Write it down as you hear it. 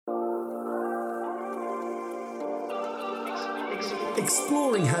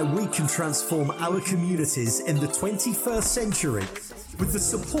Exploring how we can transform our communities in the 21st century with the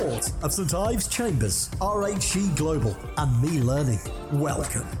support of St Ives Chambers, RHE Global and Me Learning.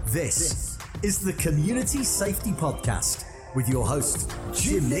 Welcome. This is the Community Safety Podcast with your host,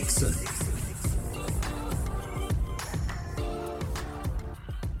 Jim Nixon.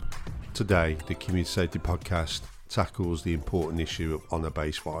 Today, the Community Safety Podcast tackles the important issue of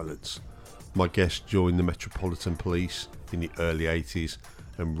honour-based violence. My guest joined the Metropolitan Police in the early 80s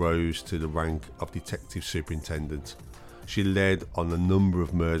and rose to the rank of Detective Superintendent. She led on a number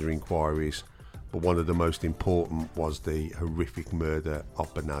of murder inquiries, but one of the most important was the horrific murder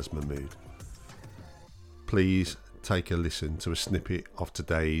of Banaz Mahmod. Please take a listen to a snippet of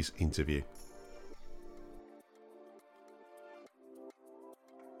today's interview.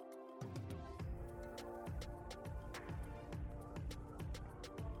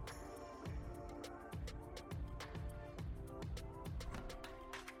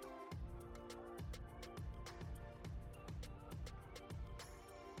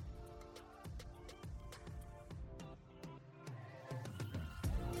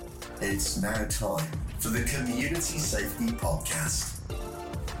 It's now time for the Community Safety Podcast.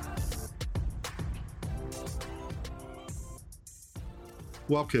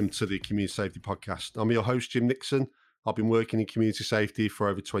 Welcome to the Community Safety Podcast. I'm your host, Jim Nixon. I've been working in community safety for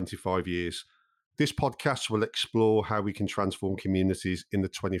over 25 years. This podcast will explore how we can transform communities in the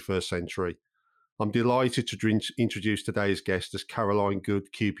 21st century. I'm delighted to introduce today's guest as Caroline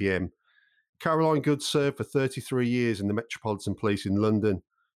Goode, QPM. Caroline Goode served for 33 years in the Metropolitan Police in London.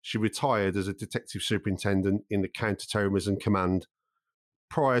 She retired as a Detective Superintendent in the Counter-Terrorism Command.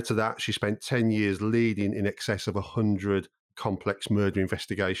 Prior to that, she spent 10 years leading in excess of 100 complex murder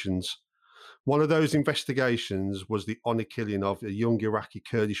investigations. One of those investigations was the honour killing of a young Iraqi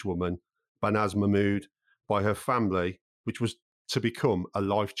Kurdish woman, Banaz Mahmod, by her family, which was to become a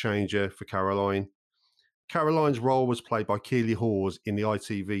life changer for Caroline. Caroline's role was played by Keeley Hawes in the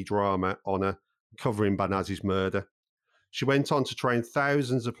ITV drama Honour, covering Banaz's murder. She went on to train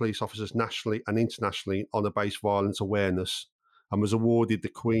thousands of police officers nationally and internationally on honour-based violence awareness and was awarded the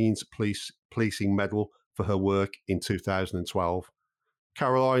Queen's Policing Medal for her work in 2012.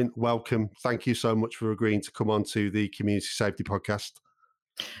 Caroline, welcome. Thank you so much for agreeing to come on to the Community Safety Podcast.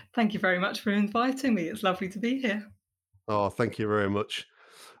 Thank you very much for inviting me. It's lovely to be here. Oh, thank you very much.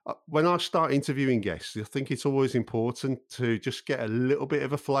 When I start interviewing guests, I think it's always important to just get a little bit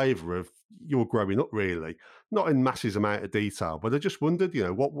of a flavour of your growing up, really. Not in massive amount of detail, but I just wondered,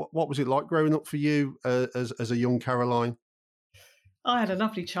 what was it like growing up for you as a young Caroline? I had a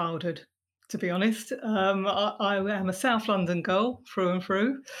lovely childhood, to be honest. I am a South London girl through and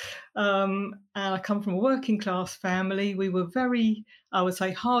through. And I come from a working class family. We were very, I would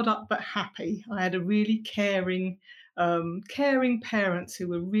say, hard up but happy. I had a really caring parents who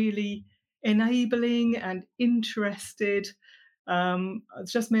were really enabling and interested.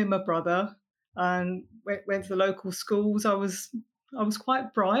 It's just me and my brother, and went to the local schools. I was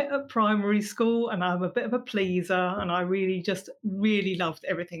quite bright at primary school, and I'm a bit of a pleaser, and I really loved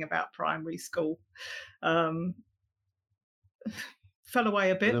everything about primary school. Fell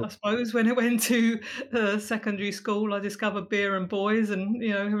away a bit, I suppose, when it went to secondary school. I discovered beer and boys, and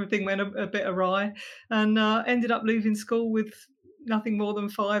everything went a bit awry, and ended up leaving school with nothing more than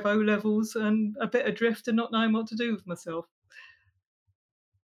 5 O levels and a bit adrift and not knowing what to do with myself.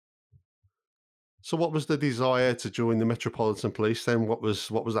 So, what was the desire to join the Metropolitan Police then? What was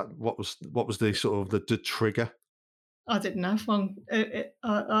the sort of the trigger? I didn't have one.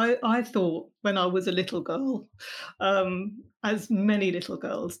 I thought when I was a little girl, as many little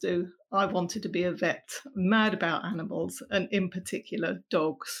girls do, I wanted to be a vet, mad about animals, and in particular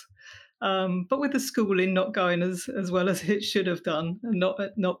dogs. But with the schooling not going as well as it should have done, and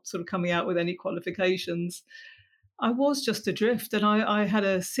not sort of coming out with any qualifications, I was just adrift. And I had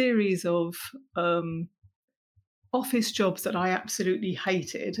a series of office jobs that I absolutely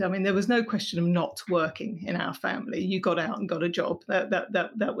hated. I mean, there was no question of not working in our family. You got out and got a job.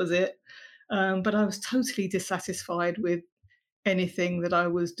 That was it. But I was totally dissatisfied with anything that I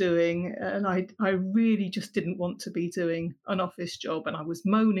was doing, and I really just didn't want to be doing an office job. And I was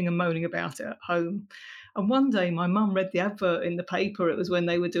moaning about it at home. And one day my mum read the advert in the paper. It was when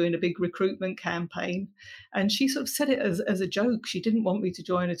they were doing a big recruitment campaign. And she sort of said it as a joke. She didn't want me to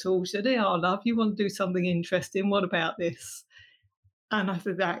join at all. She said, "Hey, love, you want to do something interesting. What about this?" And I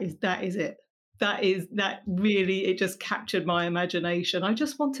thought, that is it. That really, it just captured my imagination. I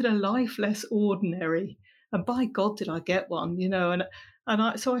just wanted a life less ordinary. And by God, did I get one,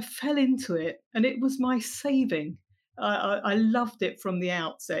 And so I fell into it, and it was my saving. I loved it from the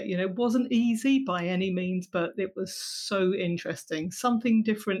outset. It wasn't easy by any means, but it was so interesting. Something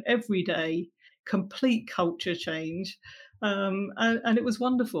different every day, complete culture change, and it was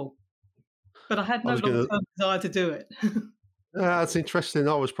wonderful. But I had I no was going to. long-term desire to do it. That's interesting.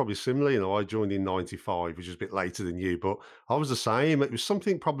 I was probably similar. I joined in '95, which is a bit later than you, but I was the same. It was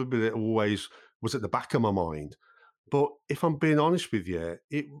something probably that always was at the back of my mind. But if I'm being honest with you,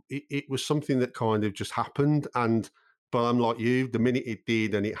 it was something that kind of just happened. But I'm like you, the minute it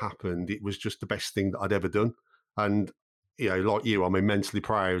did and it happened, it was just the best thing that I'd ever done. And like you, I'm immensely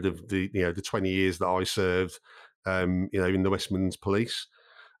proud of the 20 years that I served, in the West Midlands Police.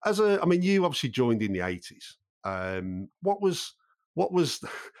 I mean, you obviously joined in the '80s. What was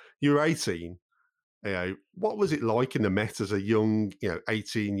you were 18? What was it like in the Met as a young,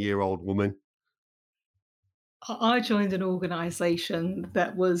 18-year-old woman? I joined an organisation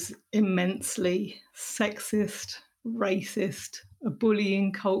that was immensely sexist, racist, a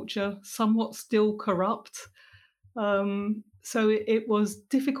bullying culture, somewhat still corrupt. So it was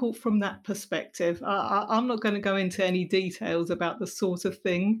difficult from that perspective. I'm not going to go into any details about the sort of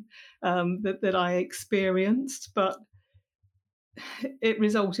thing that I experienced, but it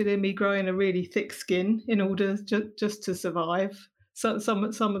resulted in me growing a really thick skin in order just to survive. So some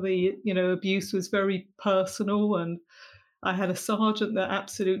of the abuse was very personal, and I had a sergeant that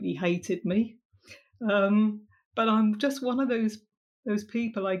absolutely hated me. Um, but I'm just one of those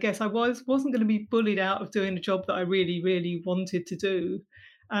people. I guess I wasn't going to be bullied out of doing a job that I really really wanted to do,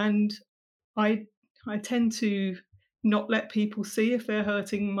 and I I tend to not let people see if they're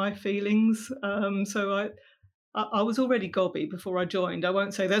hurting my feelings. So I was already gobby before I joined. I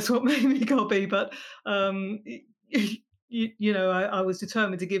won't say that's what made me gobby, but I was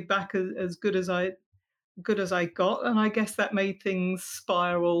determined to give back as good as I got, and I guess that made things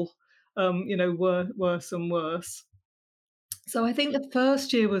spiral, worse and worse. So I think the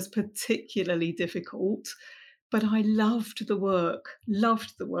first year was particularly difficult, but I loved the work,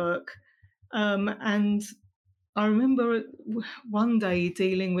 and I remember one day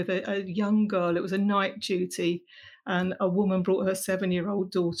dealing with a young girl. It was a night duty, and a woman brought her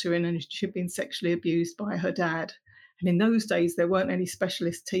 7-year-old daughter in, and she'd been sexually abused by her dad. And in those days, there weren't any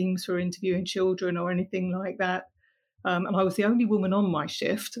specialist teams for interviewing children or anything like that. And I was the only woman on my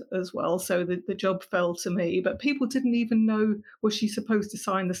shift as well, so the job fell to me. But people didn't even know, was she supposed to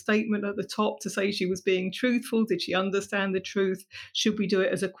sign the statement at the top to say she was being truthful? Did she understand the truth? Should we do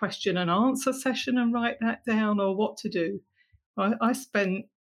it as a question and answer session and write that down, or what to do? I spent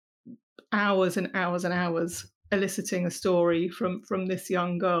hours and hours and hours eliciting a story from this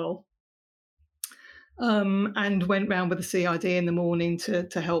young girl, and went round with the CID in the morning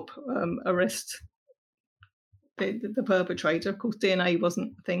to help arrest the perpetrator. Of course, DNA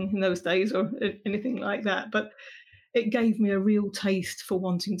wasn't a thing in those days or anything like that, but it gave me a real taste for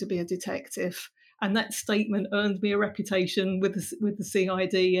wanting to be a detective. And that statement earned me a reputation with the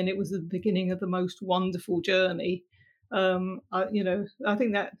CID, and it was the beginning of the most wonderful journey. I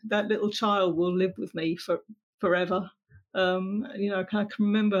think that little child will live with me forever. I can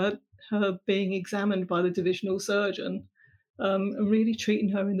remember her being examined by the divisional surgeon, and really treating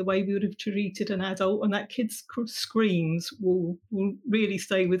her in the way we would have treated an adult. And that kid's screams will really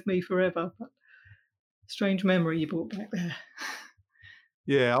stay with me forever. But strange memory you brought back there.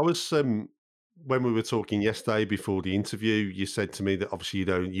 Yeah, I was when we were talking yesterday before the interview, you said to me that obviously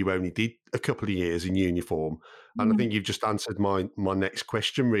you only did a couple of years in uniform, and I Mm. think you've just answered my next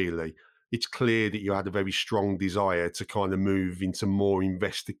question. Really, it's clear that you had a very strong desire to kind of move into more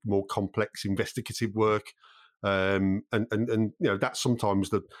complex investigative work, and that's sometimes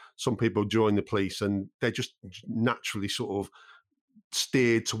that some people join the police and they're just naturally sort of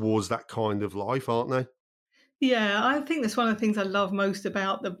steered towards that kind of life, aren't they? Yeah, I think that's one of the things I love most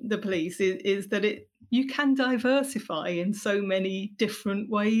about the police is that you can diversify in so many different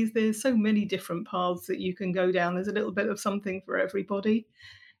ways. There's so many different paths that you can go down. There's a little bit of something for everybody.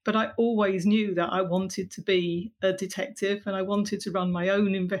 But I always knew that I wanted to be a detective and I wanted to run my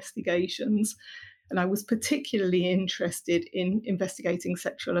own investigations. And I was particularly interested in investigating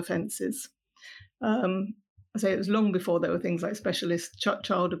sexual offences. Um, I say it was long before there were things like specialist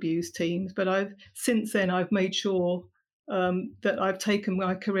child abuse teams, but since then I've made sure that I've taken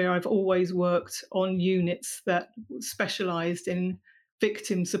my career. I've always worked on units that specialised in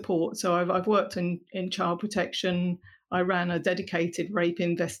victim support. So I've worked in child protection. I ran a dedicated rape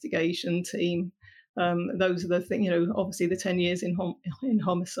investigation team. Those are the things, obviously the 10 years in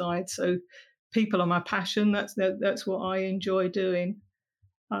homicide. So people are my passion. That's what I enjoy doing.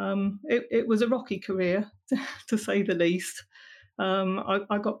 It was a rocky career, to say the least.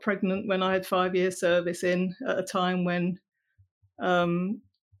 I got pregnant when I had 5 years service in, at a time when um,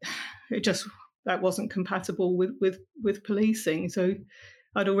 it just that wasn't compatible with policing. So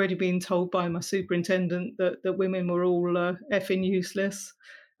I'd already been told by my superintendent that women were all effing useless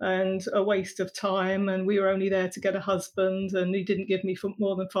and a waste of time, and we were only there to get a husband, and he didn't give me for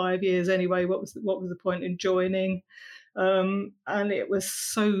more than 5 years anyway. What was the point in joining? And it was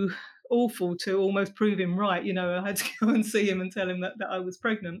so awful to almost prove him right. I had to go and see him and tell him that I was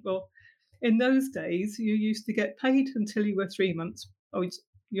pregnant. Well, in those days, you used to get paid until you were 3 months. Oh,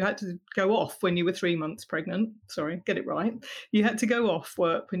 you had to go off when you were 3 months pregnant. Sorry, get it right. You had to go off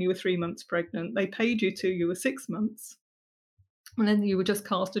work when you were 3 months pregnant. They paid you till you were 6 months. And then you were just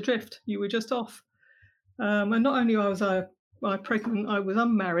cast adrift. You were just off. And not only was I pregnant, I was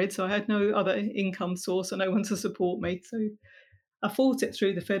unmarried, so I had no other income source and no one to support me. So I fought it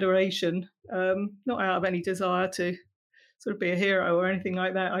through the Federation, not out of any desire to sort of be a hero or anything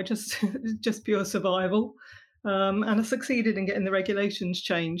like that. I just pure survival. And I succeeded in getting the regulations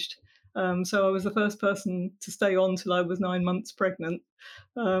changed. So I was the first person to stay on till I was 9 months pregnant,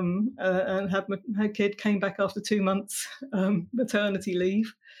 and had my kid, came back after 2 months maternity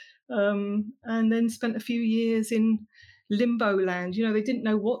leave, and then spent a few years in limbo land. They didn't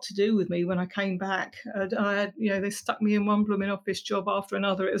know what to do with me when I came back. I had, they stuck me in one blooming office job after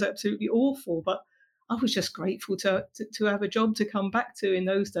another. It was absolutely awful, but I was just grateful to have a job to come back to in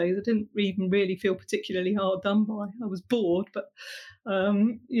those days. I didn't even really feel particularly hard done by. I was bored, but, I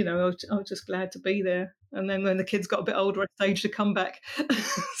was just glad to be there. And then when the kids got a bit older, I staged to come back.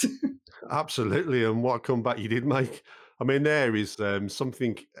 Absolutely. And what a comeback you did make. I mean, there is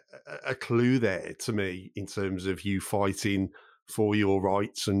something, a clue there to me in terms of you fighting for your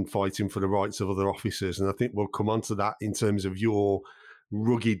rights and fighting for the rights of other officers. And I think we'll come on to that in terms of your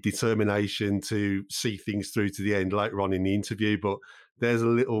rugged determination to see things through to the end later on in the interview. But there's a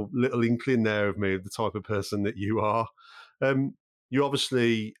little inkling there of me, of the type of person that you are. You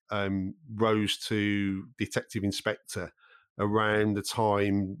obviously rose to detective inspector around the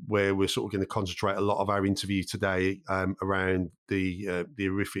time where we're sort of going to concentrate a lot of our interview today around the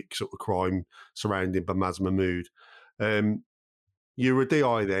horrific sort of crime surrounding Banaz Mahmod. You were a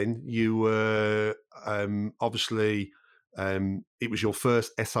DI then. You were obviously, it was your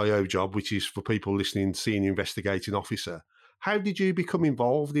first SIO job, which is, for people listening, senior investigating officer. How did you become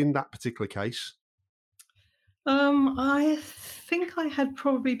involved in that particular case? I think I had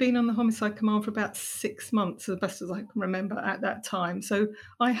probably been on the homicide command for about 6 months, as best as I can remember at that time. So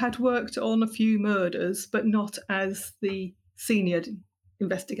I had worked on a few murders, but not as the senior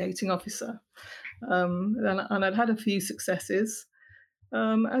investigating officer. And I'd had a few successes.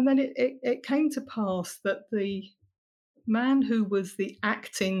 And then it came to pass that the man who was the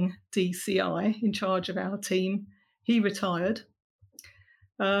acting DCI in charge of our team, he retired.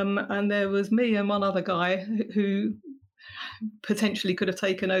 And there was me and one other guy who potentially could have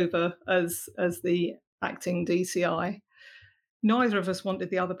taken over as the acting DCI. Neither of us wanted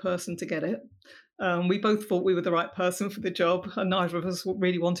the other person to get it. We both thought we were the right person for the job, and neither of us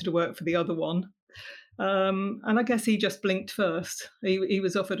really wanted to work for the other one. And I guess he just blinked first. He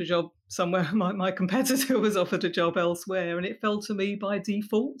was offered a job somewhere. My competitor was offered a job elsewhere, and it fell to me by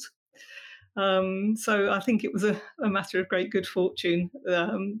default. So I think it was a matter of great good fortune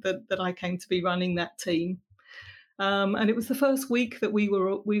that I came to be running that team. And it was the first week that we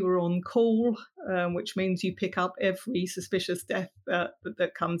were on call, which means you pick up every suspicious death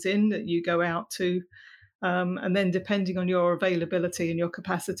that comes in, that you go out to. And then depending on your availability and your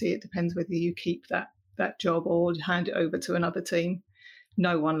capacity, it depends whether you keep that job or hand it over to another team.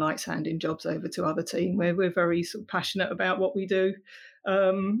 No one likes handing jobs over to other team. We're very sort of passionate about what we do.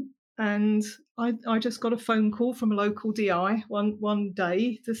 And I just got a phone call from a local DI one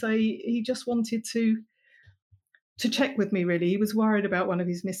day to say he just wanted to check with me, really. He was worried about one of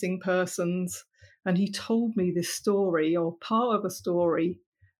his missing persons. And he told me this story, or part of a story,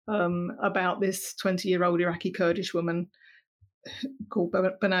 about this 20-year-old Iraqi Kurdish woman called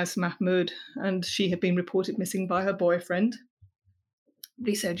Banaz Mahmod. And she had been reported missing by her boyfriend.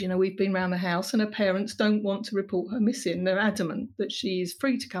 He said, we've been around the house and her parents don't want to report her missing. They're adamant that she's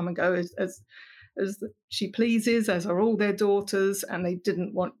free to come and go as she pleases, as are all their daughters, and they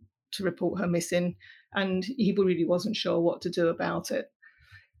didn't want to report her missing. And he really wasn't sure what to do about it.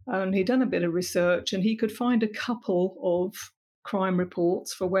 And he'd done a bit of research, and he could find a couple of crime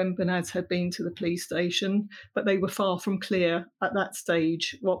reports for when Banaz had been to the police station, but they were far from clear at that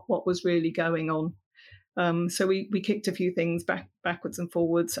stage what was really going on. So we kicked a few things backwards and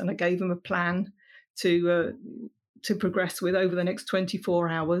forwards, and I gave him a plan to progress with over the next 24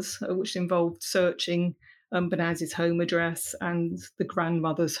 hours, which involved searching Banaz's home address and the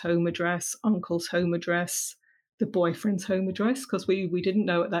grandmother's home address, uncle's home address, the boyfriend's home address, because we didn't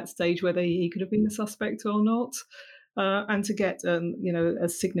know at that stage whether he could have been a suspect or not, and to get a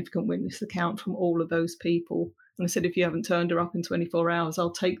significant witness account from all of those people. And I said, if you haven't turned her up in 24 hours,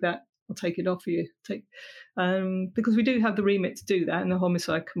 I'll take that. I'll take it off you. Because we do have the remit to do that in the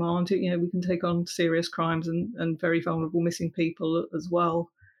homicide command. We can take on serious crimes and very vulnerable missing people as well.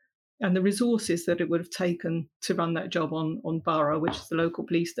 And the resources that it would have taken to run that job on Borough, which is the local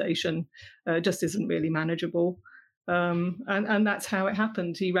police station, just isn't really manageable. And that's how it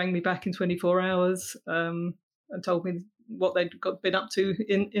happened. He rang me back in 24 hours and told me what they'd been up to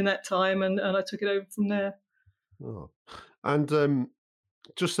in that time, and I took it over from there. Oh. And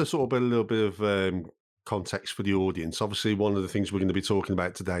just a sort of a little bit of context for the audience. Obviously, one of the things we're going to be talking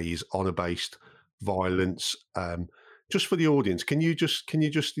about today is honour-based violence. Just for the audience, can you just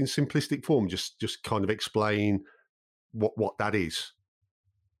in simplistic form just kind of explain what that is?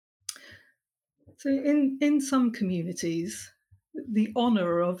 So in some communities, the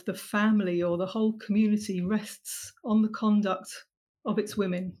honour of the family or the whole community rests on the conduct of its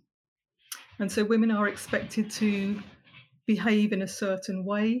women. And so women are expected to behave in a certain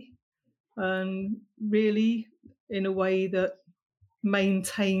way, and really in a way that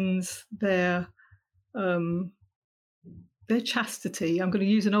maintains their chastity. I'm going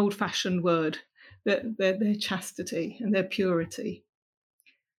to use an old-fashioned word, their chastity and their purity.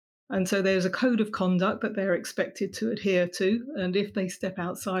 And so there's a code of conduct that they're expected to adhere to. And if they step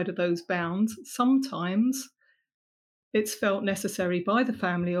outside of those bounds, sometimes it's felt necessary by the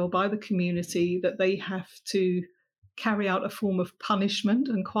family or by the community that they have to carry out a form of punishment.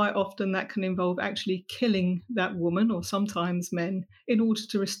 And quite often that can involve actually killing that woman or sometimes men in order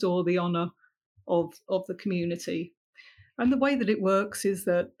to restore the honour of the community. And the way that it works is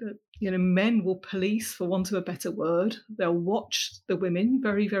that men will police, for want of a better word. They'll watch the women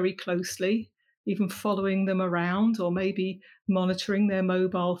very, very closely, even following them around or maybe monitoring their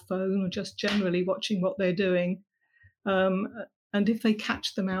mobile phone or just generally watching what they're doing. And if they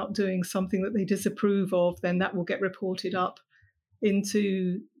catch them out doing something that they disapprove of, then that will get reported up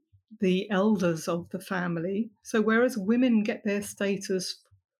into the elders of the family. So whereas women get their status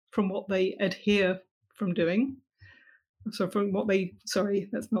from what they adhere from doing, sorry,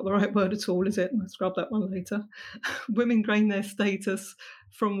 that's not the right word at all, is it? Let's grab that one later. Women gain their status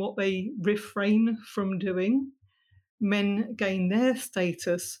from what they refrain from doing. Men gain their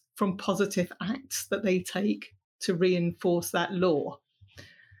status from positive acts that they take to reinforce that law.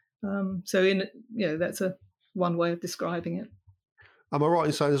 That's one way of describing it. Am I right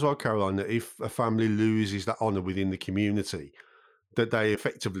in saying as well, Caroline, that if a family loses that honour within the community, that they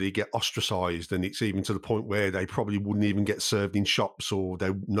effectively get ostracised, and it's even to the point where they probably wouldn't even get served in shops, or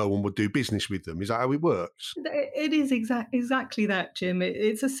no one would do business with them? Is that how it works? It is exactly that, Jim.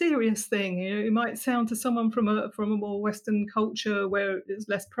 It's a serious thing. It might sound to someone from a more Western culture where it's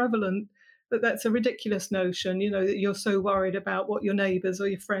less prevalent that that's a ridiculous notion. That you're so worried about what your neighbours or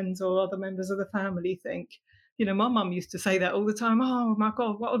your friends or other members of the family think. My mum used to say that all the time. Oh my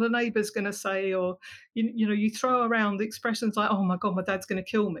God, what are the neighbours going to say? Or, you throw around expressions like, oh my God, my dad's going to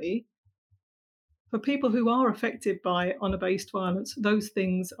kill me. For people who are affected by honour-based violence, those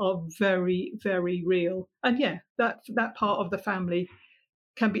things are very, very real. And yeah, that part of the family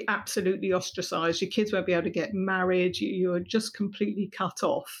can be absolutely ostracised. Your kids won't be able to get married. You're just completely cut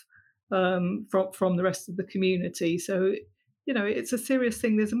off from the rest of the community. So, it's a serious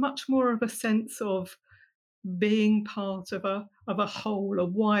thing. There's much more of a sense of being part of a whole, a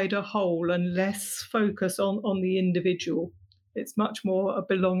wider whole, and less focus on the individual. It's much more a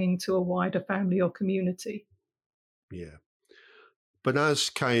belonging to a wider family or community. Yeah.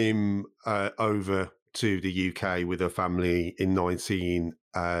 Banaz came over to the UK with her family in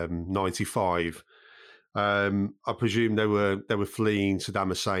 1995. I presume they were fleeing Saddam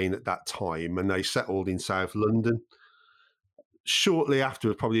Hussein at that time, and they settled in South London. Shortly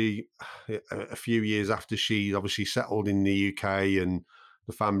after, probably a few years after she obviously settled in the UK and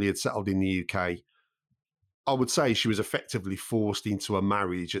the family had settled in the UK, I would say she was effectively forced into a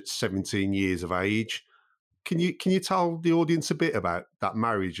marriage at 17 years of age. Can you tell the audience a bit about that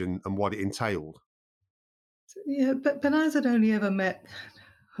marriage and what it entailed? Yeah, but Banaz had only ever met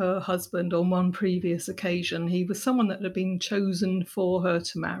her husband on one previous occasion. He was someone that had been chosen for her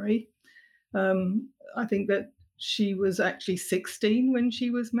to marry. I think that she was actually 16 when she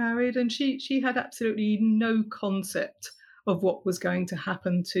was married, and she had absolutely no concept of what was going to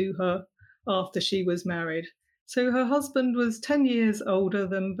happen to her after she was married. So her husband was 10 years older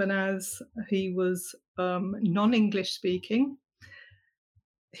than Banaz. He was non-English speaking.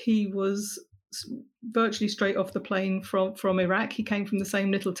 He was virtually straight off the plane from Iraq. He came from the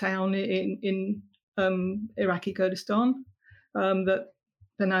same little town in Iraqi Kurdistan that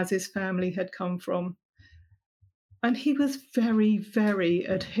Banaz's family had come from. And he was very, very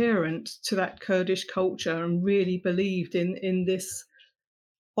adherent to that Kurdish culture and really believed in this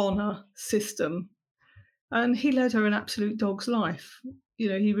honour system. And he led her an absolute dog's life.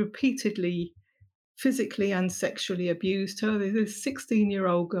 He repeatedly physically and sexually abused her. There's a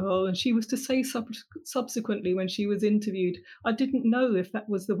 16-year-old girl, and she was to say subsequently when she was interviewed, I didn't know if that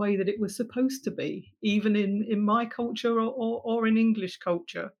was the way that it was supposed to be, even in my culture or in English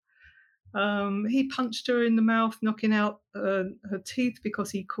culture. He punched her in the mouth, knocking out her teeth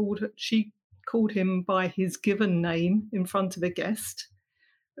because she called him by his given name in front of a guest,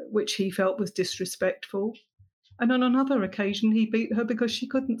 which he felt was disrespectful. And on another occasion, he beat her because she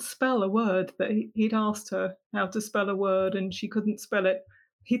couldn't spell a word that he'd asked her how to spell a word, and she couldn't spell it.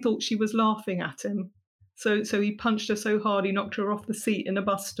 He thought she was laughing at him. So he punched her so hard he knocked her off the seat in a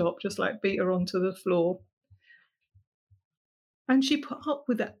bus stop, just like beat her onto the floor. And she put up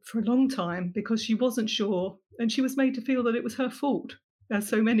with that for a long time because she wasn't sure, and she was made to feel that it was her fault,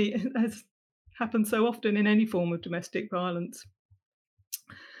 as happens so often in any form of domestic violence.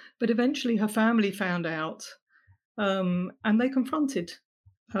 But eventually her family found out, and they confronted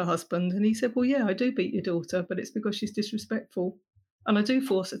her husband, and he said, well, yeah, I do beat your daughter, but it's because she's disrespectful, and I do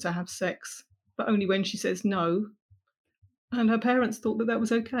force her to have sex, but only when she says no. And her parents thought that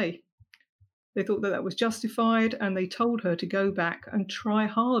was okay. They thought that was justified, and they told her to go back and try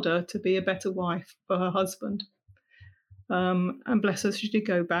harder to be a better wife for her husband. And bless her, she did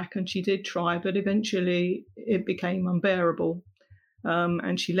go back and she did try, but eventually it became unbearable.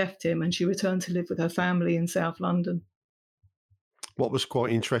 And she left him and she returned to live with her family in South London. What was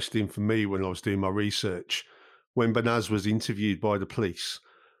quite interesting for me when I was doing my research, when Banaz was interviewed by the police,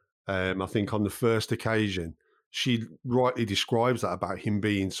 I think on the first occasion, she rightly describes that about him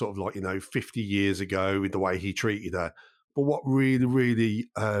being sort of like, 50 years ago with the way he treated her. But what really, really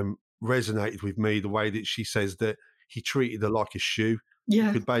resonated with me, the way that she says that he treated her like a shoe. Yeah.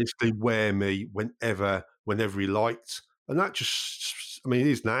 He could basically wear me whenever he liked. And that just, it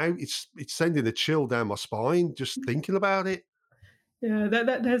is now. It's sending a chill down my spine just thinking about it. Yeah,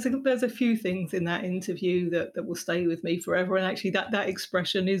 there's a few things in that interview that will stay with me forever, and actually that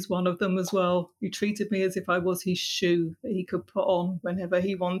expression is one of them as well. He treated me as if I was his shoe that he could put on whenever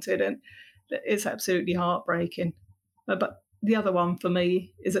he wanted, and it's absolutely heartbreaking. But the other one for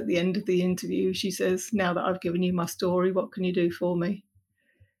me is at the end of the interview. She says, "Now that I've given you my story, what can you do for me?"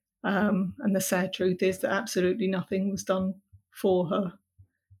 And the sad truth is that absolutely nothing was done for her,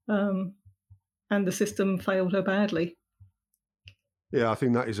 and the system failed her badly. Yeah, I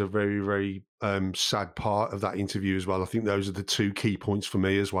think that is a very, very sad part of that interview as well. I think those are the two key points for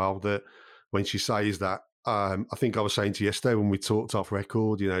me as well, that when she says that, I think I was saying to you yesterday when we talked off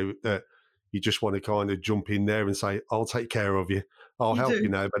record, that you just want to kind of jump in there and say, I'll take care of you. I'll help you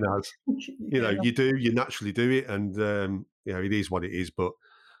now, Banaz. You naturally do it. And, it is what it is. But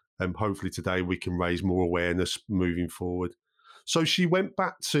hopefully today we can raise more awareness moving forward. So she went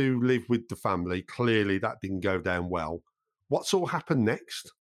back to live with the family. Clearly that didn't go down well. What's all happened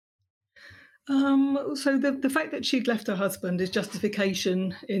next? So the fact that she'd left her husband is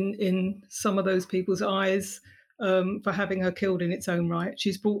justification in some of those people's eyes for having her killed in its own right.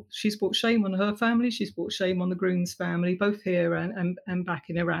 She's brought shame on her family. She's brought shame on the groom's family, both here and back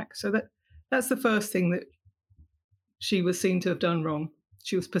in Iraq. So that's the first thing that she was seen to have done wrong.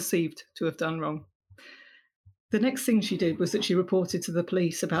 She was perceived to have done wrong. The next thing she did was that she reported to the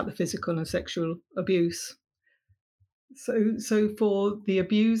police about the physical and sexual abuse. So for the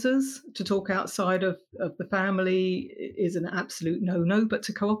abusers to talk outside of the family is an absolute no-no, but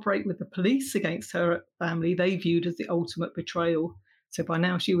to cooperate with the police against her family, they viewed as the ultimate betrayal. So by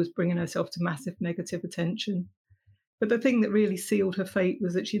now she was bringing herself to massive negative attention. But the thing that really sealed her fate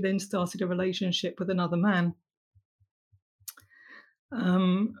was that she then started a relationship with another man.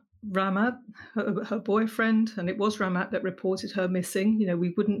 Ramat, her boyfriend, and it was Ramat that reported her missing.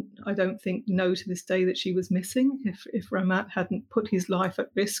 We wouldn't, I don't think, know to this day that she was missing if Ramat hadn't put his life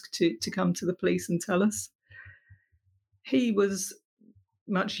at risk to come to the police and tell us. He was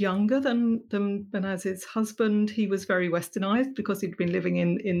much younger than Banaz's husband. He was very westernized because he'd been living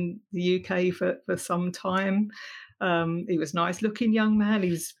in the UK for some time. He was a nice-looking young man. He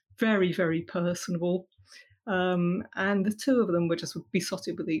was very, very personable. And the two of them were just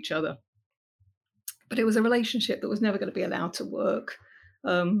besotted with each other. But it was a relationship that was never going to be allowed to work.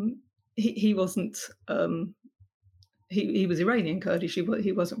 He wasn't he was Iranian Kurdish.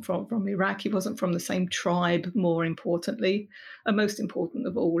 He wasn't from Iraq. He wasn't from the same tribe, more importantly. And most important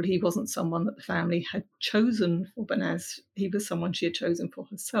of all, he wasn't someone that the family had chosen for Banaz. He was someone she had chosen for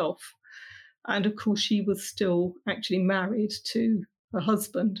herself. And of course, she was still actually married to her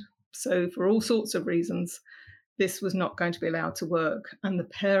husband. So for all sorts of reasons, this was not going to be allowed to work. And the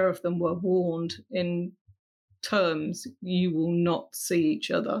pair of them were warned in terms, you will not see each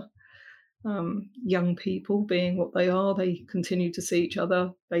other. Young people being what they are, they continued to see each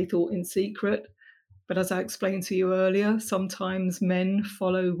other, they thought in secret. But as I explained to you earlier, sometimes men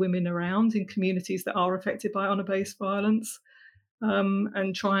follow women around in communities that are affected by honour-based violence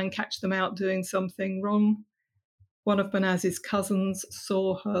and try and catch them out doing something wrong. One of Banaz's cousins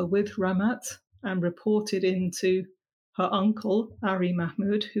saw her with Ramat and reported into her uncle, Ari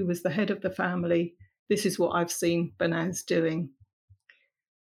Mahmod, who was the head of the family, "This is what I've seen Banaz doing."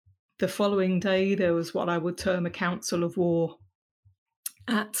 The following day, there was what I would term a council of war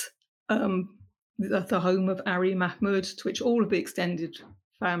at the home of Ari Mahmod, to which all of the extended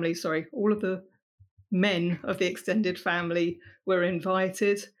family, all of the men of the extended family were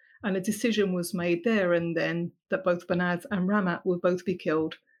invited, and a decision was made there and then that both Banaz and Ramat would both be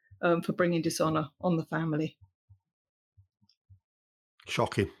killed for bringing dishonour on the family.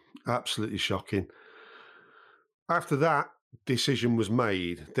 Shocking, absolutely shocking. After that decision was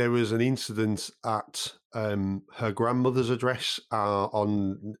made, there was an incident at her grandmother's address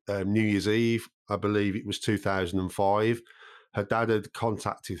on New Year's Eve. I believe it was 2005. Her dad had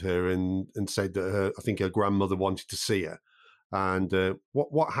contacted her and said that I think her grandmother wanted to see her. And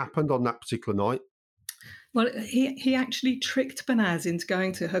what happened on that particular night? Well, he actually tricked Banaz into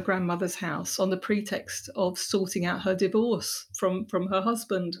going to her grandmother's house on the pretext of sorting out her divorce from her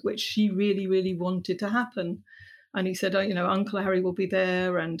husband, which she really, really wanted to happen. And he said, Uncle Harry will be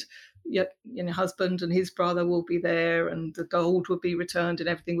there, and your husband and his brother will be there, and the gold would be returned and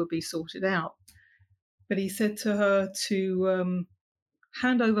everything would be sorted out. But he said to her to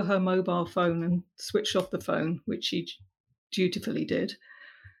hand over her mobile phone and switch off the phone, which she dutifully did.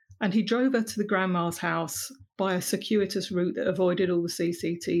 And he drove her to the grandma's house by a circuitous route that avoided all the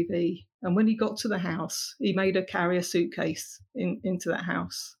CCTV. And when he got to the house, he made her carry a suitcase into that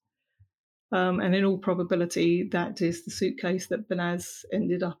house. And in all probability, that is the suitcase that Banaz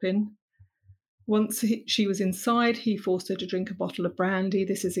ended up in. Once she was inside, he forced her to drink a bottle of brandy.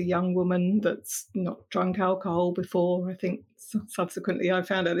 This is a young woman that's not drunk alcohol before. I think subsequently I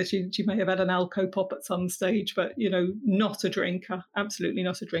found out that she may have had an alco pop at some stage, but, not a drinker, absolutely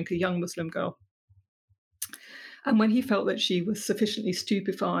not a drinker, young Muslim girl. And when he felt that she was sufficiently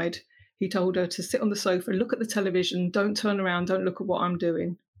stupefied, he told her to sit on the sofa and look at the television, don't turn around, don't look at what I'm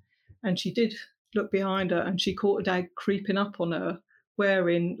doing. And she did look behind her, and she caught a dad creeping up on her,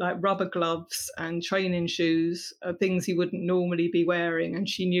 wearing like rubber gloves and training shoes, things he wouldn't normally be wearing. And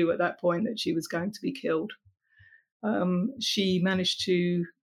she knew at that point that she was going to be killed. She managed to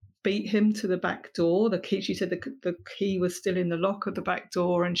beat him to the back door. The key, she said the key was still in the lock of the back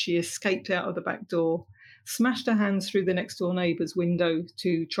door, and she escaped out of the back door, smashed her hands through the next door neighbour's window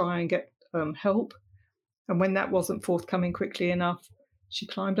to try and get help. And when that wasn't forthcoming quickly enough, she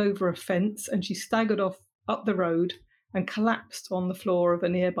climbed over a fence and she staggered off up the road and collapsed on the floor of a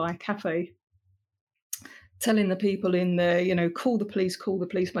nearby cafe, telling the people in there, call the police,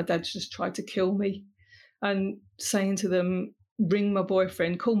 my dad's just tried to kill me, and saying to them, ring my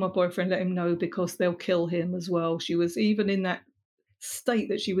boyfriend, call my boyfriend, let him know because they'll kill him as well. She was, even in that state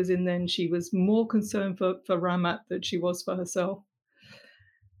that she was in then, she was more concerned for Ramat than she was for herself.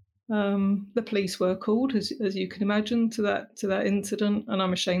 The police were called, as you can imagine, to that incident, and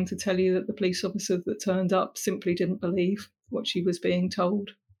I'm ashamed to tell you that the police officer that turned up simply didn't believe what she was being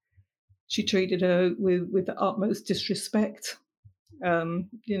told. She treated her with the utmost disrespect.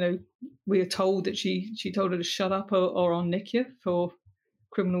 We are told that she told her to shut up or I'll nick you for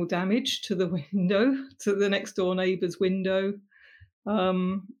criminal damage to the window, to the next door neighbour's window.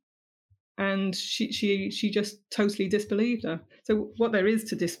 And she just totally disbelieved her. So what there is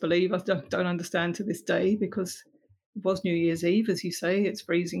to disbelieve, I don't understand to this day, because it was New Year's Eve, as you say, it's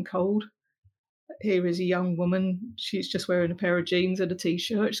freezing cold. Here is a young woman, she's just wearing a pair of jeans and a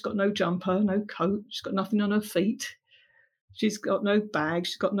T-shirt, she's got no jumper, no coat, she's got nothing on her feet, she's got no bag,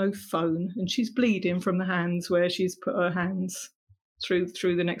 she's got no phone, and she's bleeding from the hands where she's put her hands through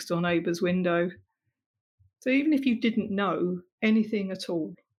the next door neighbour's window. So even if you didn't know anything at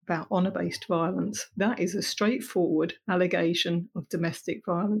all about honour-based violence, that is a straightforward allegation of domestic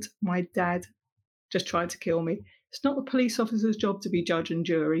violence. My dad just tried to kill me. It's not the police officer's job to be judge and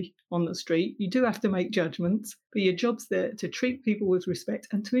jury on the street. You do have to make judgments, but your job's there to treat people with respect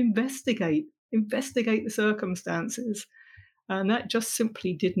and to investigate investigate the circumstances. And that just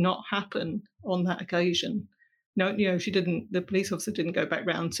simply did not happen on that occasion. No, the police officer didn't go back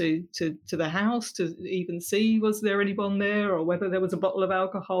round to the house to even see was there anyone there or whether there was a bottle of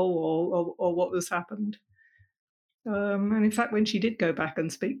alcohol or what was happened. And in fact, when she did go back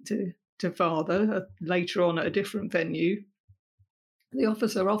and speak to father later on at a different venue, the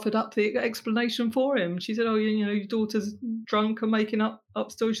officer offered up the explanation for him. She said, your daughter's drunk and making up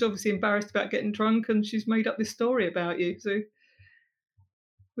stories. She's obviously embarrassed about getting drunk and she's made up this story about you. So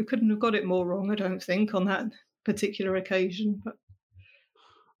we couldn't have got it more wrong, I don't think, on that particular occasion. But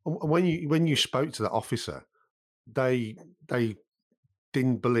when you spoke to that officer, they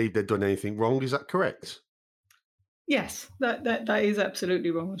didn't believe they'd done anything wrong. Is that correct? Yes, that is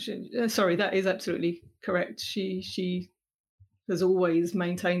absolutely wrong. That is absolutely correct. She has always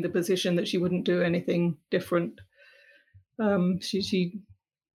maintained the position that she wouldn't do anything different. She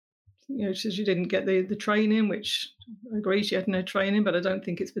didn't get the training, which I agree she had no training, but I don't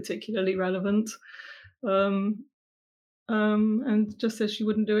think it's particularly relevant. And just says she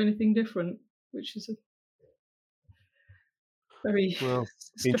wouldn't do anything different, which is a very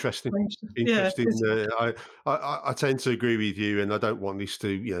interesting. Interesting. Yeah, I tend to agree with you, and I don't want this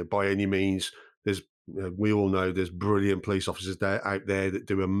to, by any means. There's, we all know there's brilliant police officers out there that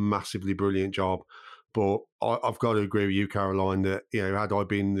do a massively brilliant job. But I've got to agree with you, Caroline, that had I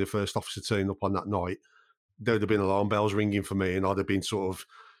been the first officer turning up on that night, there would have been alarm bells ringing for me, and I'd have been sort of,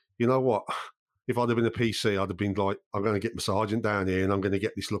 you know what? If I'd have been a PC, I'd have been like, I'm going to get my sergeant down here, and I'm going to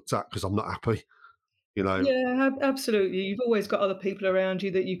get this looked at because I'm not happy. Yeah, absolutely. You've always got other people around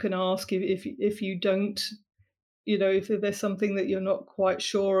you that you can ask if you don't, if there's something that you're not quite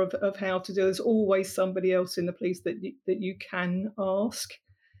sure of how to do. There's always somebody else in the police that you can ask.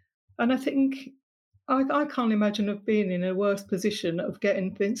 And I think I can't imagine of being in a worse position of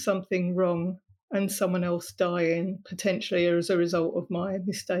getting something wrong and someone else dying potentially as a result of my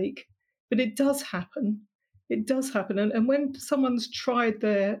mistake. But it does happen. It does happen. And when someone's tried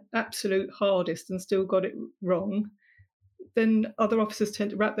their absolute hardest and still got it wrong, then other officers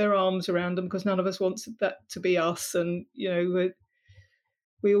tend to wrap their arms around them because none of us wants that to be us. And,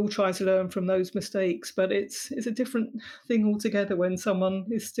 we all try to learn from those mistakes. But it's a different thing altogether when someone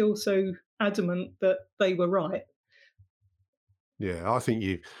is still so adamant that they were right. Yeah, I think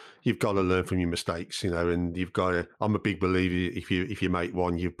you've got to learn from your mistakes, and you've got to. I'm a big believer if you make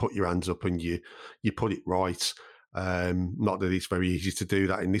one, you put your hands up and you put it right. Not that it's very easy to do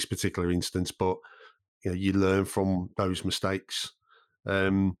that in this particular instance, but you learn from those mistakes.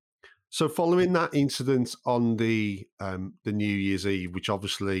 So following that incident on the New Year's Eve, which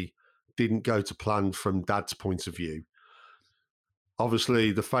obviously didn't go to plan from Dad's point of view.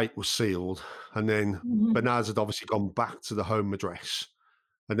 Obviously, the fate was sealed, and then Banaz had obviously gone back to the home address.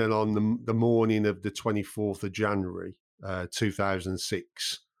 And then on the morning of the 24th of January,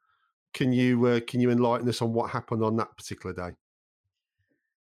 2006, can you enlighten us on what happened on that particular day?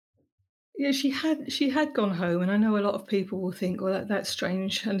 Yeah, she had gone home, and I know a lot of people will think, well, that's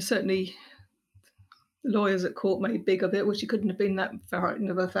strange, and certainly lawyers at court made big of it. Well, she couldn't have been that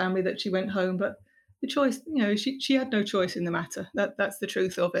frightened of her family that she went home, but the choice, she had no choice in the matter. That's the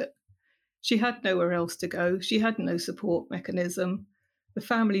truth of it. She had nowhere else to go. She had no support mechanism. The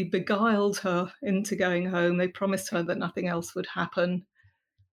family beguiled her into going home. They promised her that nothing else would happen.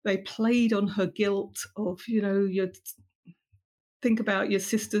 They played on her guilt of, you think about your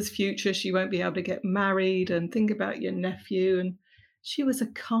sister's future. She won't be able to get married, and think about your nephew. And she was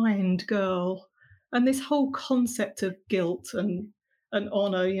a kind girl. And this whole concept of guilt and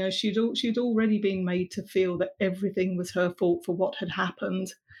honour, she'd already been made to feel that everything was her fault for what had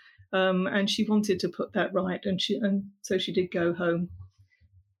happened, and she wanted to put that right, and so she did go home.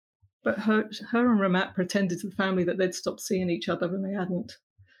 But her and Ramat pretended to the family that they'd stopped seeing each other, and they hadn't.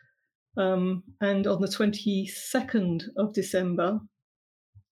 And on the 22nd of December,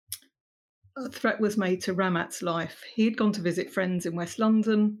 a threat was made to Ramat's life. He had gone to visit friends in West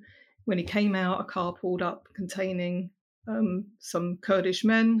London. When he came out, a car pulled up containing some Kurdish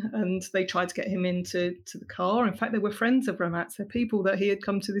men, and they tried to get him into the car. In fact, they were friends of Ramat's. They're people that he had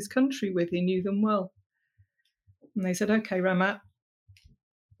come to this country with. He knew them well. And they said, okay, Ramat,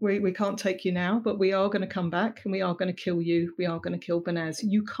 we can't take you now, but we are going to come back and we are going to kill you. We are going to kill Banaz.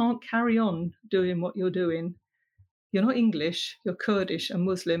 You can't carry on doing what you're doing. You're not English, you're Kurdish and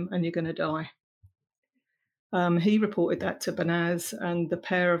Muslim, and you're going to die. He reported that to Banaz, and the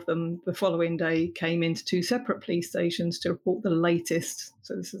pair of them the following day came into two separate police stations to report the latest.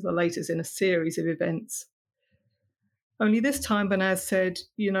 So this is the latest in a series of events. Only this time Banaz said,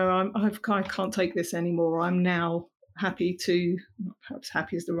 I can't take this anymore. I'm now happy to, perhaps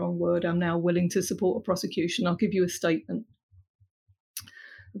happy is the wrong word, I'm now willing to support a prosecution. I'll give you a statement.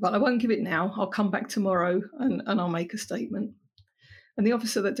 But I won't give it now. I'll come back tomorrow and I'll make a statement. And the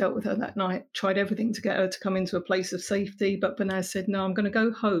officer that dealt with her that night tried everything to get her to come into a place of safety, but Banaz said, no, I'm going to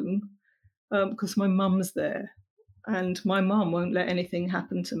go home because my mum's there and my mum won't let anything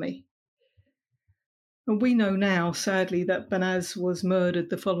happen to me. And we know now, sadly, that Banaz was murdered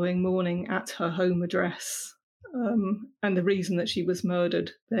the following morning at her home address. And the reason that she was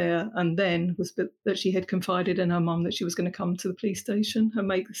murdered there and then was that she had confided in her mum that she was going to come to the police station and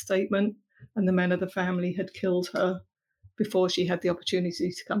make the statement, and the men of the family had killed her before she had the opportunity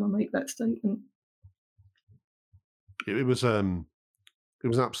to come and make that statement. It was an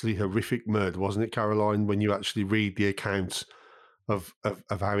absolutely horrific murder, wasn't it, Caroline? When you actually read the accounts of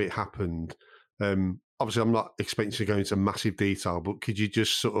how it happened, obviously, I'm not expecting to go into massive detail, but could you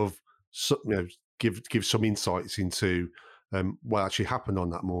just sort of give some insights into what actually happened on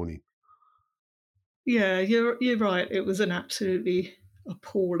that morning? Yeah, you're right. It was an absolutely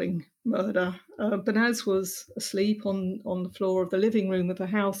appalling murder. Banaz was asleep on the floor of the living room of the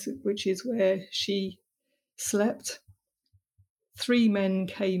house, which is where she slept. 3 men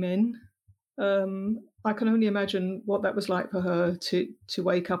came in. I can only imagine what that was like for her to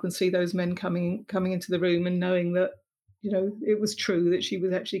wake up and see those men coming into the room and knowing that, it was true that she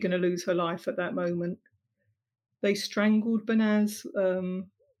was actually going to lose her life at that moment. They strangled Banaz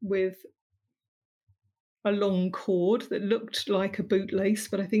with a long cord that looked like a bootlace,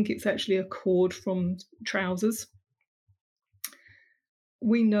 but I think it's actually a cord from trousers.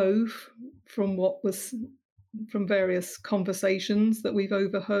 We know from various conversations that we've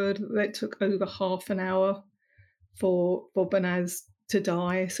overheard that it took over half an hour for Banaz to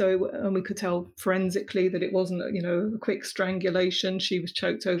die. And we could tell forensically that it wasn't, a quick strangulation. She was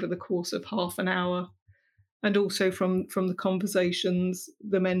choked over the course of half an hour. And also from the conversations,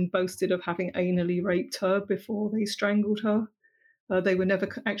 the men boasted of having anally raped her before they strangled her. They were never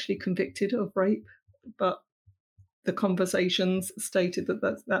actually convicted of rape, but the conversations stated that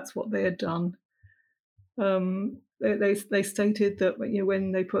that's what they had done. They stated that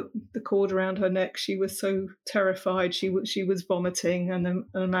when they put the cord around her neck, she was so terrified she was vomiting, and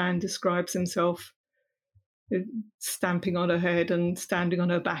a man describes himself stamping on her head and standing on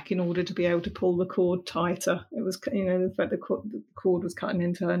her back in order to be able to pull the cord tighter. It was, the fact the cord was cutting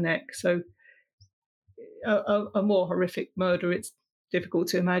into her neck. So a more horrific murder, it's difficult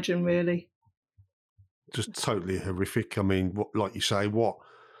to imagine, really. Just totally horrific. I mean, like you say, what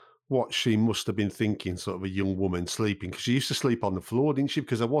she must have been thinking, sort of a young woman sleeping, because she used to sleep on the floor, didn't she?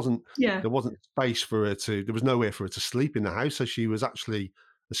 Because there wasn't space for her there was nowhere for her to sleep in the house, so she was actually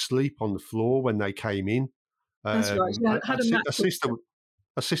asleep on the floor when they came in. That's right. She had a mattress.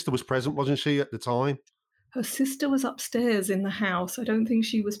 Her sister was present, wasn't she, at the time? Her sister was upstairs in the house. I don't think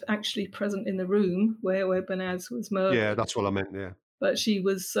she was actually present in the room where Banaz was murdered. Yeah, that's what I meant, yeah. But she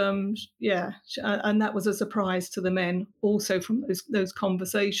was, and that was a surprise to the men. Also from those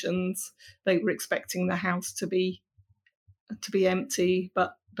conversations, they were expecting the house to be empty,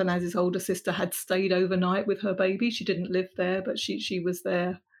 but Banaz's older sister had stayed overnight with her baby. She didn't live there, but she was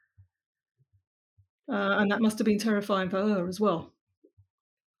there. And that must have been terrifying for her as well.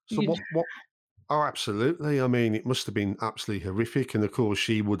 So what? Oh, absolutely. I mean, it must have been absolutely horrific. And of course,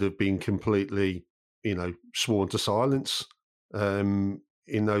 she would have been completely, sworn to silence in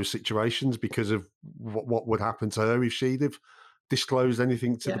those situations because of what would happen to her if she'd have disclosed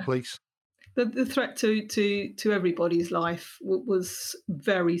anything to the police. The threat to everybody's life was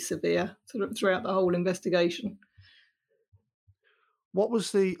very severe throughout the whole investigation.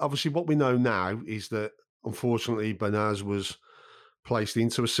 Obviously what we know now is that unfortunately Banaz was placed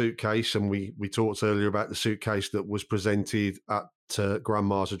into a suitcase, and we talked earlier about the suitcase that was presented at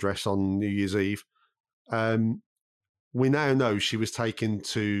Grandma's address on New Year's Eve. We now know she was taken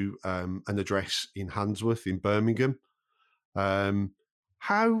to an address in Handsworth in Birmingham. How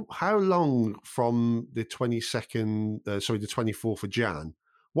long from the 24th of Jan,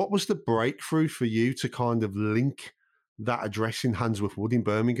 what was the breakthrough for you to kind of link that address in Handsworth Wood in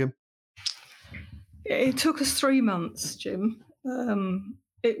Birmingham? It took us 3 months, Jim.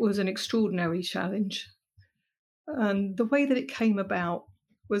 It was an extraordinary challenge. And the way that it came about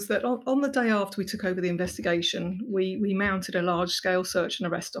was that on the day after we took over the investigation, we mounted a large-scale search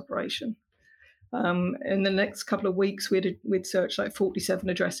and arrest operation. In the next couple of weeks, we'd searched like 47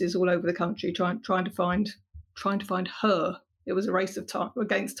 addresses all over the country, trying to find her. It was a race of time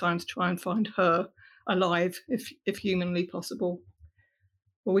against time to try and find her alive, if humanly possible.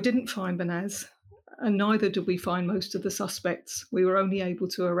 Well, we didn't find Banaz, and neither did we find most of the suspects. We were only able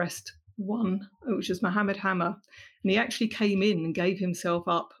to arrest one, which was Mohammed Hammer. And he actually came in and gave himself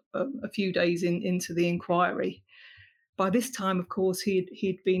up a few days into the inquiry. By this time, of course,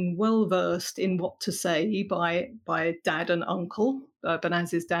 he'd been well versed in what to say by dad and uncle,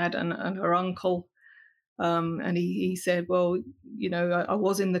 Banaz's dad and her uncle. And he said, well, I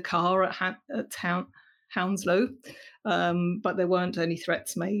was in the car at Hounslow, but there weren't any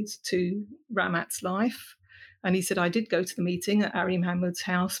threats made to Ramat's life. And he said, I did go to the meeting at Ari Mahmoud's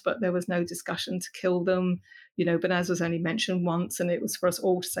house, but there was no discussion to kill them. Banaz was only mentioned once, and it was for us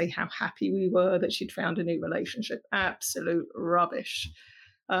all to say how happy we were that she'd found a new relationship. Absolute rubbish.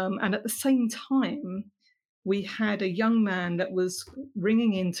 And at the same time, we had a young man that was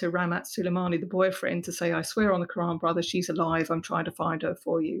ringing into Ramat Suleimani, the boyfriend, to say, I swear on the Quran, brother, she's alive. I'm trying to find her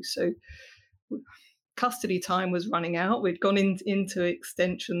for you. So custody time was running out. We'd gone into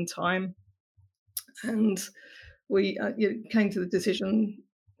extension time. And we came to the decision,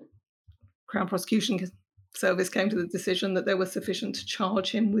 Crown Prosecution Service came to the decision that there was sufficient to charge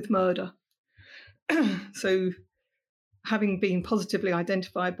him with murder. So having been positively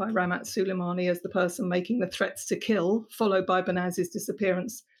identified by Ramat Suleimani as the person making the threats to kill, followed by Banaz's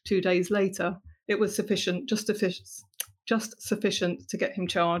disappearance 2 days later, it was sufficient, just sufficient to get him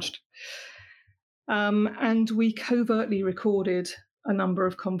charged. And we covertly recorded a number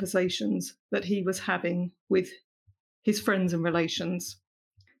of conversations that he was having with his friends and relations.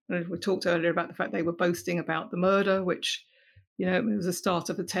 And we talked earlier about the fact they were boasting about the murder, which, it was a start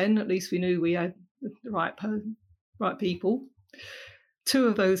of a 10. At least we knew we had the right people. 2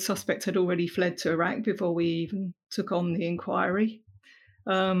 of those suspects had already fled to Iraq before we even took on the inquiry.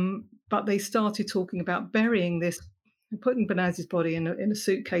 But they started talking about putting Banaz's body in a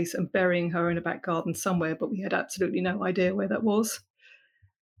suitcase and burying her in a back garden somewhere, but we had absolutely no idea where that was.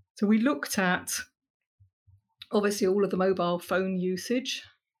 So we looked at, obviously, all of the mobile phone usage.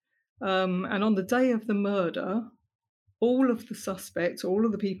 And on the day of the murder, all of the suspects, all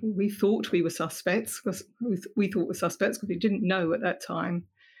of the people we thought we were suspects, because we didn't know at that time,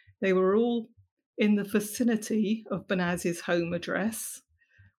 they were all in the vicinity of Banaz's home address,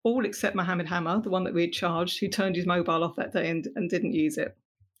 all except Mohammed Hammer, the one that we had charged, who turned his mobile off that day and didn't use it.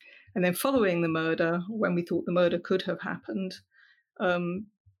 And then following the murder, when we thought the murder could have happened,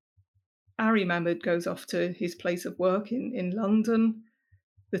 Ari Mahmoud goes off to his place of work in London.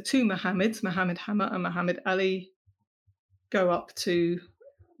 The 2 Mohammeds, Mohammed Hammer and Mohammed Ali, go up to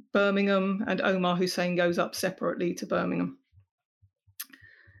Birmingham, and Omar Hussein goes up separately to Birmingham.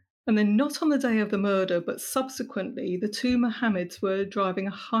 And then not on the day of the murder, but subsequently, the 2 Mohammeds were driving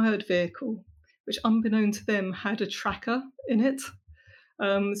a hired vehicle, which unbeknown to them had a tracker in it.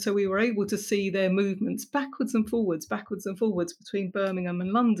 So we were able to see their movements backwards and forwards between Birmingham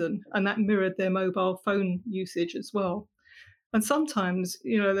and London, and that mirrored their mobile phone usage as well. And sometimes,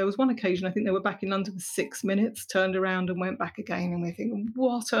 there was one occasion, I think they were back in London for 6 minutes, turned around and went back again, and we're thinking,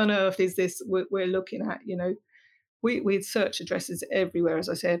 what on earth is this we're looking at? We'd searched addresses everywhere, as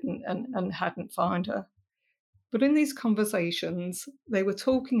I said, and hadn't found her. But in these conversations, they were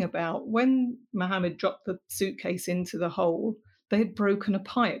talking about when Mohammed dropped the suitcase into the hole, they had broken a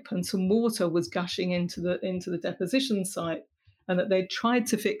pipe and some water was gushing into the deposition site, and that they'd tried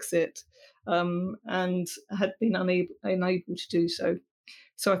to fix it and had been unable to do so.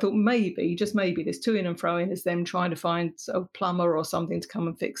 So I thought maybe, just maybe, this to-in and fro-in is them trying to find a plumber or something to come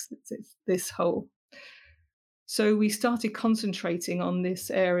and fix this hole. So we started concentrating on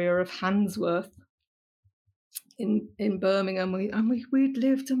this area of Handsworth in Birmingham. We'd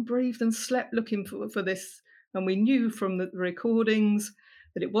lived and breathed and slept looking for this. And we knew from the recordings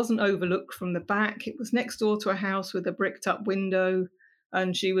that it wasn't overlooked from the back. It was next door to a house with a bricked up window.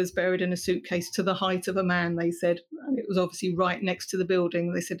 And she was buried in a suitcase to the height of a man, they said. And it was obviously right next to the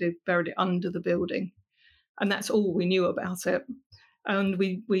building. They said they buried it under the building. And that's all we knew about it. And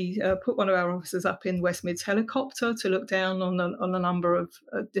we put one of our officers up in West Mid's helicopter to look down on a number of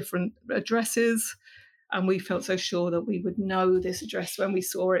different addresses. And we felt so sure that we would know this address when we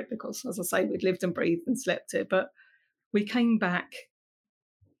saw it because, as I say, we'd lived and breathed and slept it. But we came back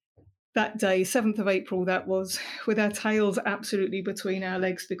that day, 7th of April, that was, with our tails absolutely between our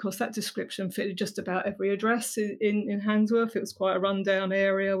legs because that description fitted just about every address in Handsworth. It was quite a rundown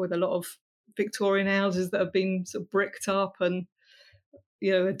area with a lot of Victorian houses that have been sort of bricked up and,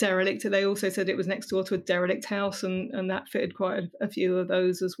 a derelict. They also said it was next door to a derelict house and that fitted quite a few of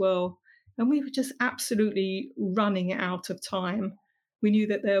those as well. And we were just absolutely running out of time. We knew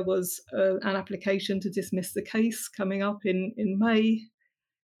that there was an application to dismiss the case coming up in May,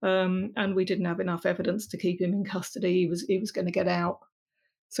 and we didn't have enough evidence to keep him in custody. He was going to get out.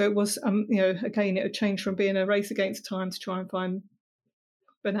 So it was, again, it had changed from being a race against time to try and find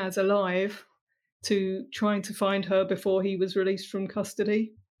Banaz alive to trying to find her before he was released from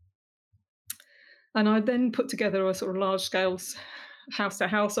custody. And I then put together a sort of large-scale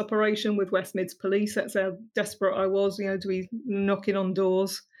house-to-house operation with West Mids Police. That's how desperate I was, to be knocking on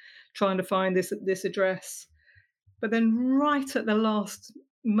doors, trying to find this address. But then right at the last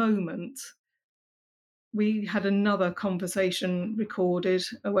moment, we had another conversation recorded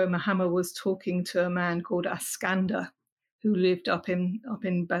where Mohammed was talking to a man called Askander, who lived up in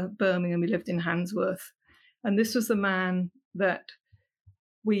Birmingham. He lived in Handsworth. And this was the man that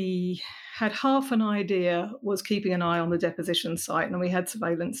we had half an idea was keeping an eye on the deposition site, and we had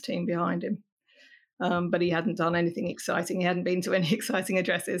surveillance team behind him. But he hadn't done anything exciting. He hadn't been to any exciting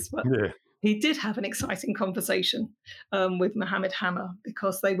addresses. But he did have an exciting conversation with Mohammed Hammer,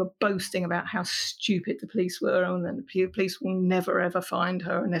 because they were boasting about how stupid the police were, and that the police will never, ever find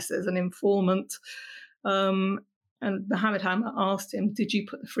her unless there's an informant. And Mohammed Hammer asked him, "Did you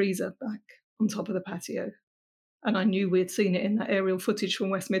put the freezer back on top of the patio?" And I knew we'd seen it in that aerial footage from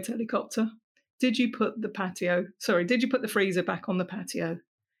West Mids helicopter. Did you put the freezer back on the patio?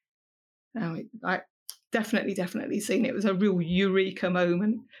 I definitely seen it. It was a real eureka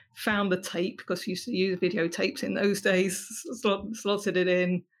moment. Found the tape, because we used to use videotapes in those days, slotted it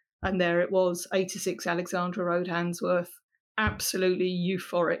in, and there it was, 86 Alexandra Road, Handsworth. Absolutely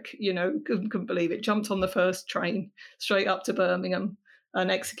euphoric, couldn't believe it. Jumped on the first train straight up to Birmingham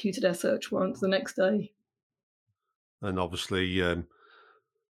and executed our search warrants the next day. And obviously,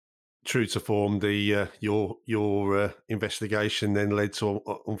 true to form, your investigation then led to,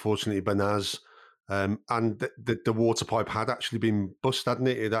 unfortunately, Banaz, and the water pipe had actually been bust, hadn't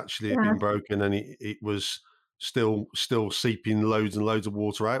it? It actually had been broken, and it was still seeping loads and loads of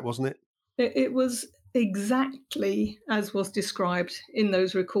water out, wasn't it? It was exactly as was described in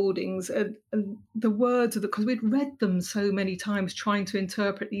those recordings. And the words, because we'd read them so many times, trying to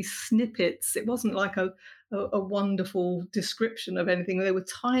interpret these snippets. It wasn't like a wonderful description of anything. They were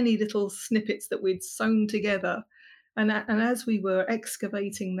tiny little snippets that we'd sewn together. And as we were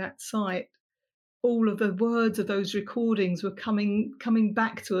excavating that site, all of the words of those recordings were coming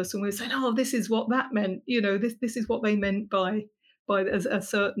back to us, and we were saying, "Oh, this is what that meant. This is what they meant by a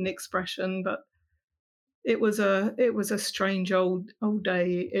certain expression." But it was a strange old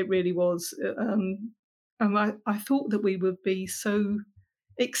day. It really was. And I thought that we would be so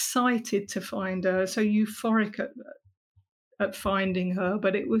excited to find her, so euphoric at finding her,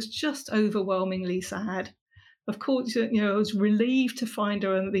 but it was just overwhelmingly sad. Of course, I was relieved to find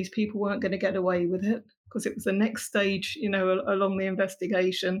her, and that these people weren't going to get away with it, because it was the next stage, along the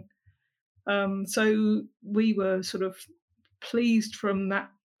investigation. So we were sort of pleased from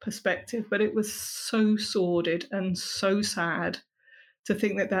that perspective, but it was so sordid and so sad to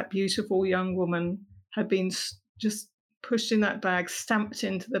think that beautiful young woman had been just pushed in that bag, stamped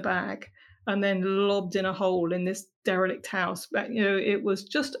into the bag, and then lobbed in a hole in this derelict house. But, it was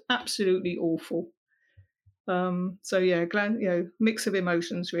just absolutely awful. So yeah, mix of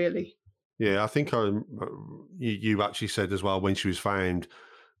emotions, really. Yeah, I think you actually said as well when she was found,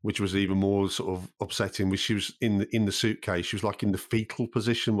 which was even more sort of upsetting, was she was in the suitcase. She was like in the fetal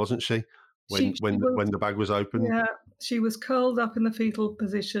position, wasn't she? When the bag was opened. Yeah, she was curled up in the fetal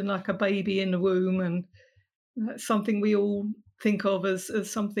position like a baby in the womb, and that's something we all think of as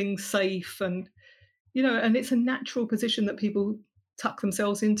something safe, and and it's a natural position that people tuck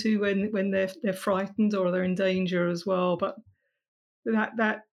themselves into when they're frightened or they're in danger as well. But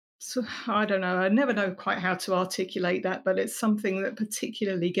that I don't know. I never know quite how to articulate that, but it's something that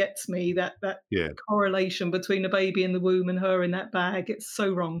particularly gets me. That correlation between a baby in the womb and her in that bag. It's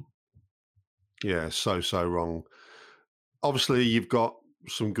so wrong. Yeah, so wrong. Obviously, you've got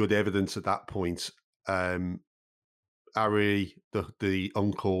some good evidence at that point. Ari, the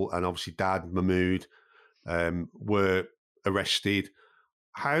uncle, and obviously Dad Mahmod were arrested.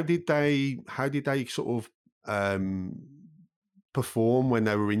 How did they sort of perform when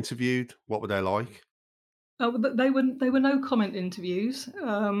they were interviewed? What were they like? But they were no comment interviews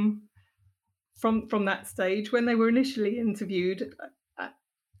from that stage. When they were initially interviewed,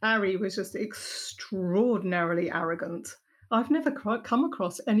 Ari was just extraordinarily arrogant. I've never come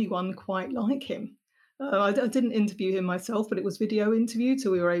across anyone quite like him. I didn't interview him myself, but it was video interviewed,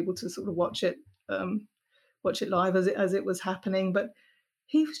 so we were able to sort of watch it live as it was happening. But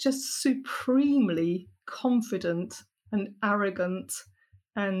he was just supremely confident and arrogant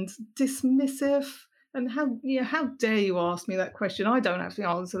and dismissive. And how dare you ask me that question? I don't have to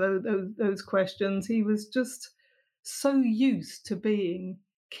answer those questions. He was just so used to being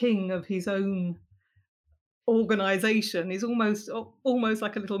king of his own organization. He's almost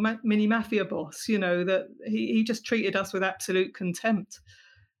like a little mini mafia boss, that he just treated us with absolute contempt.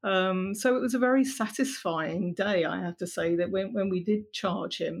 So it was a very satisfying day, I have to say, that when we did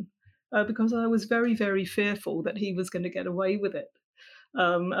charge him, because I was very, very fearful that he was going to get away with it.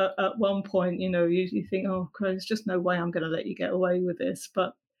 At one point, you think, oh, there's just no way I'm going to let you get away with this.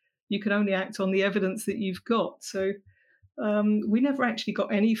 But you can only act on the evidence that you've got. So we never actually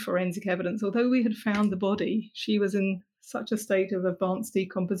got any forensic evidence. Although we had found the body, she was in such a state of advanced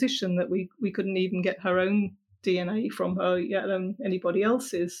decomposition that we couldn't even get her own DNA from her, yet anybody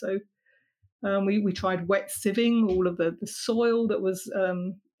else's. So we tried wet sieving all of the soil that was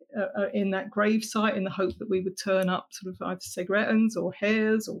in that grave site in the hope that we would turn up sort of either cigarette ends or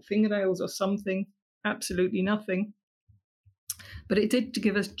hairs or fingernails or something. Absolutely nothing. But it did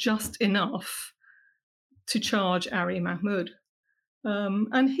give us just enough to charge Ari Mahmod.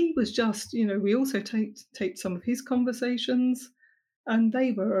 And he was just, we also taped some of his conversations, and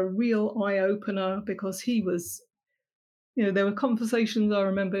they were a real eye-opener because he was, there were conversations I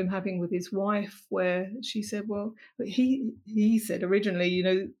remember him having with his wife where she said, well, he said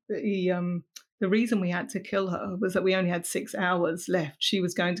originally, the reason we had to kill her was that we only had 6 hours left. She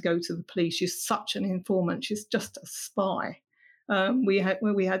was going to go to the police. She's such an informant. She's just a spy. We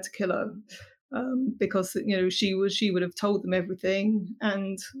had to kill her. Because she would have told them everything,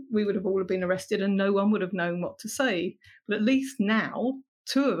 and we would have all been arrested, and no one would have known what to say. But at least now,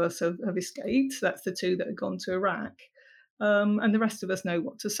 2 of us have escaped. That's the 2 that had gone to Iraq, and the rest of us know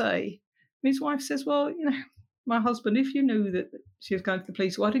what to say. And his wife says, "Well, my husband, if you knew that she was going to the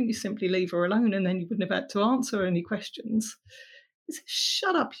police, why didn't you simply leave her alone, and then you wouldn't have had to answer any questions?" He said,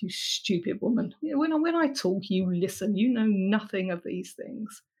 "Shut up, you stupid woman. When I talk, you listen. You know nothing of these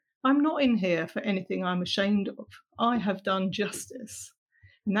things. I'm not in here for anything I'm ashamed of. I have done justice."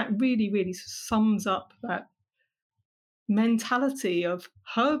 And that really, really sums up that mentality of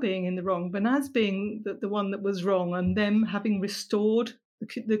her being in the wrong, Banaz being the one that was wrong, and them having restored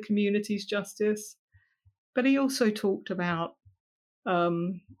the community's justice. But he also talked about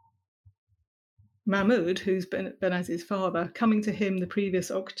Mahmoud, who's Banaz's father, coming to him the previous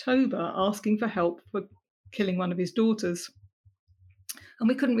October asking for help for killing one of his daughters. And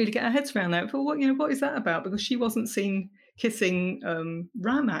we couldn't really get our heads around that. But what is that about? Because she wasn't seen kissing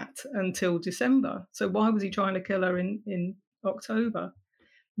Ramat until December. So why was he trying to kill her in October?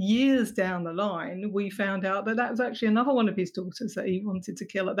 Years down the line, we found out that was actually another one of his daughters that he wanted to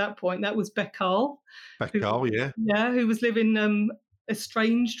kill at that point. That was Bekal. Yeah. Yeah, who was living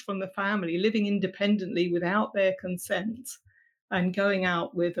estranged from the family, living independently without their consent, and going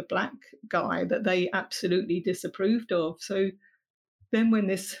out with a black guy that they absolutely disapproved of. So then when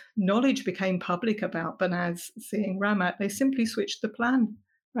this knowledge became public about Banaz seeing Ramat, they simply switched the plan.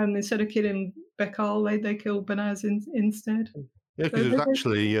 And instead of killing Bekal, they killed Banaz instead. Yeah, because it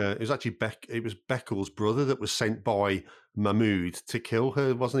was actually Bekal's brother that was sent by Mahmoud to kill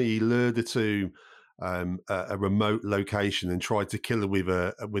her, wasn't he? He lured her to a remote location and tried to kill her with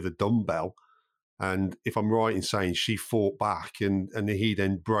a dumbbell. And if I'm right in saying, she fought back, and he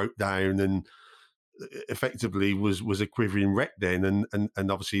then broke down and effectively was a quivering wreck then,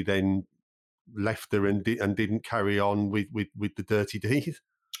 and obviously then left her and didn't carry on with the dirty deed.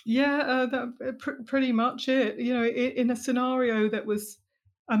 Yeah, pretty much it. In a scenario that was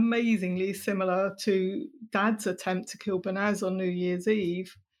amazingly similar to Dad's attempt to kill Banaz on New Year's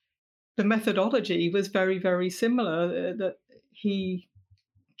Eve, the methodology was very, very similar. That he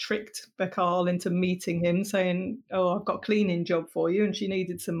tricked Bekal into meeting him, saying, "Oh, I've got a cleaning job for you," and she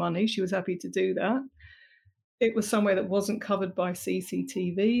needed some money. She was happy to do that. It was somewhere that wasn't covered by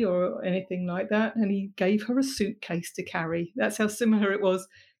CCTV or anything like that, and he gave her a suitcase to carry. That's how similar it was.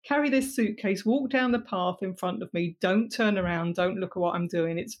 Carry this suitcase, walk down the path in front of me, don't turn around, don't look at what I'm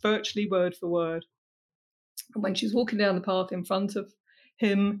doing. It's virtually word for word. And when she's walking down the path in front of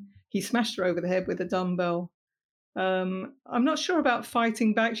him, he smashed her over the head with a dumbbell. I'm not sure about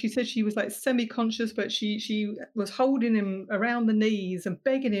fighting back. She said she was like semi-conscious, but she was holding him around the knees and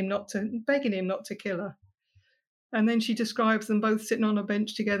begging him not to kill her. And then she describes them both sitting on a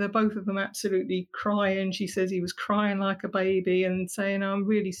bench together, both of them absolutely crying. She says he was crying like a baby and saying, "I'm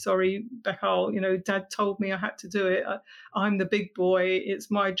really sorry, Bekal. Dad told me I had to do it. I'm the big boy.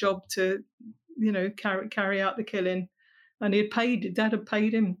 It's my job to, carry out the killing." And Dad had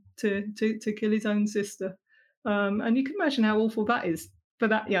paid him to kill his own sister. And you can imagine how awful that is for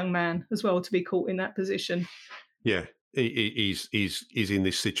that young man as well, to be caught in that position. Yeah. He's in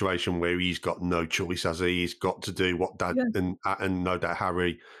this situation where he's got no choice, has he? He's got to do what Dad and no doubt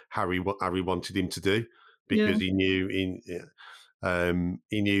Harry wanted him to do, because he knew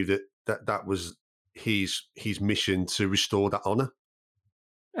that was his mission to restore that honour.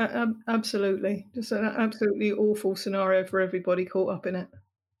 Absolutely, just an absolutely awful scenario for everybody caught up in it.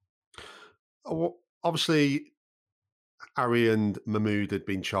 Obviously, Ari and Mahmood had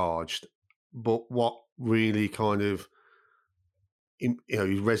been charged, but what really kind of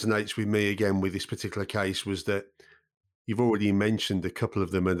resonates with me again with this particular case was that you've already mentioned a couple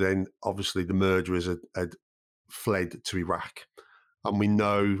of them, and then obviously the murderers had fled to Iraq, and we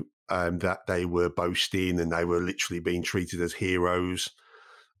know that they were boasting and they were literally being treated as heroes.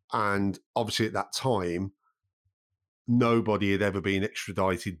 And obviously at that time, nobody had ever been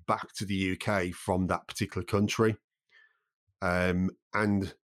extradited back to the UK from that particular country.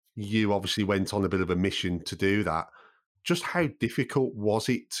 And you obviously went on a bit of a mission to do that. Just how difficult was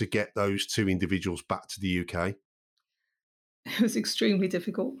it to get those two individuals back to the UK? It was extremely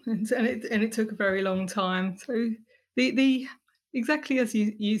difficult, and it took a very long time. So the exactly as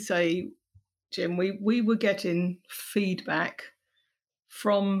you say, Jim, we were getting feedback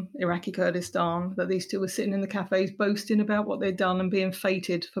from Iraqi Kurdistan that these two were sitting in the cafes boasting about what they'd done and being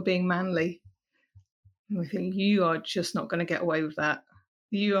feted for being manly. And we think, you are just not going to get away with that.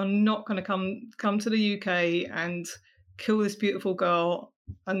 You are not going to come to the UK and kill this beautiful girl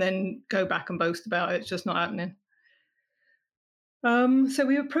and then go back and boast about it. It's just not happening. So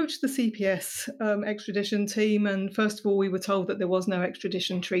we approached the CPS extradition team, and first of all, we were told that there was no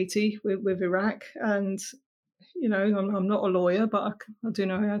extradition treaty with Iraq. And I'm not a lawyer, but I do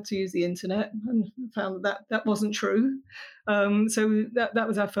know how to use the internet, and found that wasn't true. So that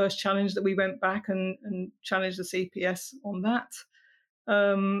was our first challenge, that we went back and challenged the CPS on that.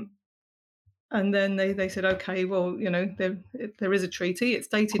 And then they said, okay, well, there is a treaty. It's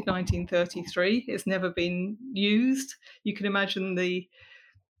dated 1933. It's never been used. You can imagine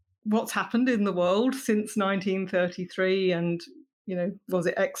what's happened in the world since 1933, and was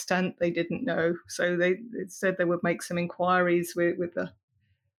it extant? They didn't know. So they said they would make some inquiries with the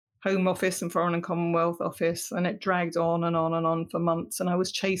Home Office and Foreign and Commonwealth Office, and it dragged on and on and on for months. And I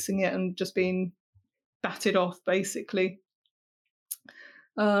was chasing it and just being batted off, basically.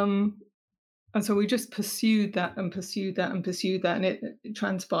 And so we just pursued that, and it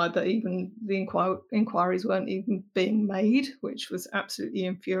transpired that even the inquiries weren't even being made, which was absolutely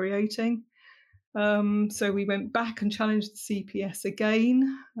infuriating. So we went back and challenged the CPS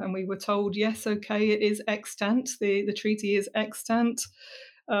again, and we were told, yes, okay, it is extant, the treaty is extant,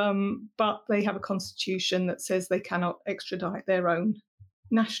 but they have a constitution that says they cannot extradite their own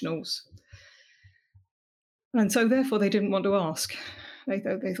nationals. And so therefore they didn't want to ask. They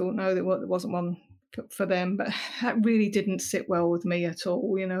thought, no, there wasn't one for them. But that really didn't sit well with me at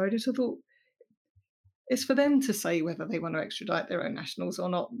all. I just thought it's for them to say whether they want to extradite their own nationals or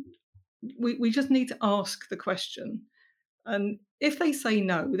not. We just need to ask the question. And if they say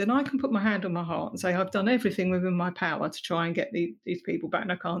no, then I can put my hand on my heart and say, I've done everything within my power to try and get these people back,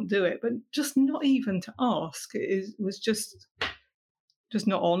 and I can't do it. But just not even to ask was just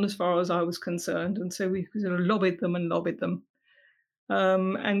not on, as far as I was concerned. And so we sort of lobbied them,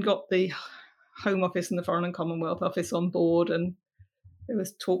 and got the Home Office and the Foreign and Commonwealth Office on board, and there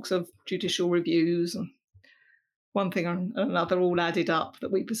was talks of judicial reviews, and one thing and another all added up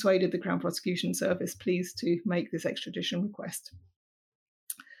that we persuaded the Crown Prosecution Service pleased to make this extradition request.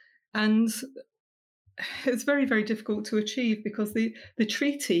 And it's very, very difficult to achieve, because the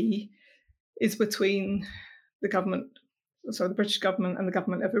treaty is between the British government and the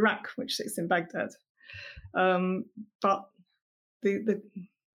government of Iraq, which sits in Baghdad. But the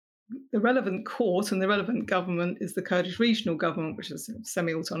relevant court and the relevant government is the Kurdish regional government, which is a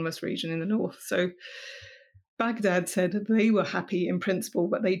semi-autonomous region in the north. So Baghdad said they were happy in principle,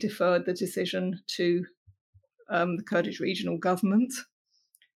 but they deferred the decision to the Kurdish regional government.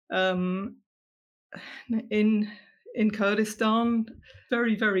 In Kurdistan,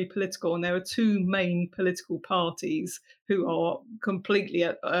 very, very political, and there are two main political parties who are completely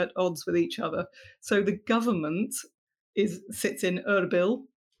at odds with each other. So the government sits in Erbil,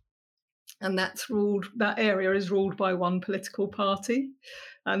 and that area is ruled by one political party,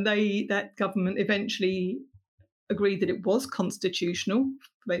 and that government eventually agreed that it was constitutional.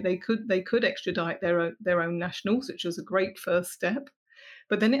 They could extradite their own nationals, which was a great first step.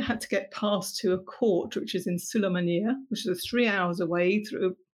 But then it had to get passed to a court, which is in Sulaymaniyah, which is 3 hours away,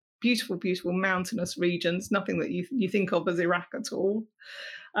 through beautiful, beautiful mountainous regions, nothing that you think of as Iraq at all.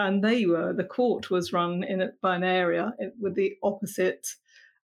 And the court was run by an area with the opposite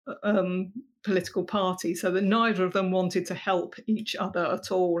political party, so that neither of them wanted to help each other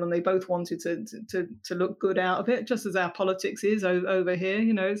at all, and they both wanted to look good out of it, just as our politics is over here.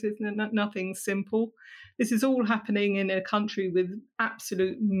 It's nothing simple. This is all happening in a country with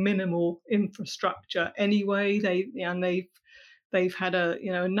absolute minimal infrastructure anyway. They've had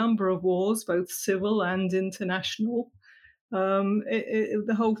a number of wars, both civil and international.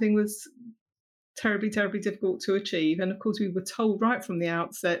 The whole thing was terribly, terribly difficult to achieve. And of course, we were told right from the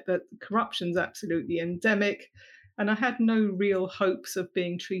outset that corruption's absolutely endemic, and I had no real hopes of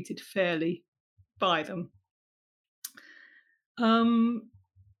being treated fairly by them.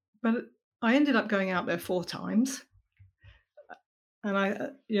 But I ended up going out there 4 times. And I,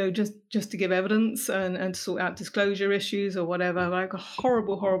 just to give evidence and to sort out disclosure issues or whatever. Like a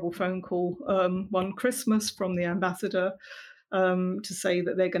horrible, horrible phone call one Christmas from the ambassador to say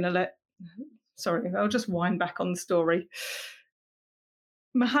that they're going to let. Sorry, I'll just wind back on the story.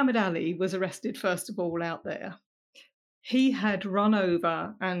 Muhammad Ali was arrested first of all out there. He had run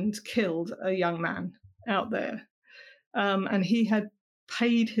over and killed a young man out there, and he had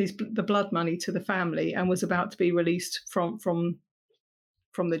paid the blood money to the family and was about to be released from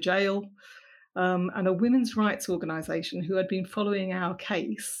the jail. And a women's rights organisation who had been following our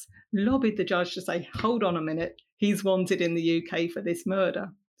case lobbied the judge to say, hold on a minute, he's wanted in the UK for this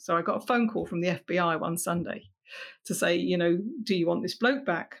murder. So I got a phone call from the FBI one Sunday to say, do you want this bloke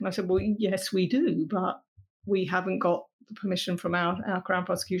back? And I said, well, yes, we do, but we haven't got the permission from our Crown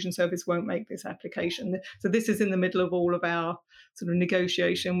Prosecution Service, won't make this application. So this is in the middle of all of our sort of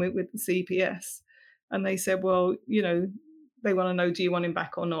negotiation with the CPS. And they said, well, they want to know, do you want him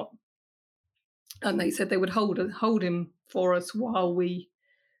back or not? And they said they would hold him for us while we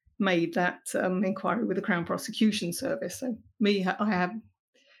made that inquiry with the Crown Prosecution Service. So I have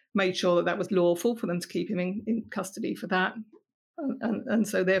made sure that was lawful for them to keep him in custody for that. And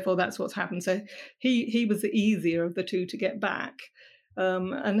so therefore that's what's happened. So he was the easier of the two to get back.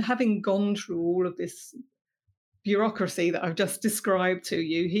 And having gone through all of this bureaucracy that I've just described to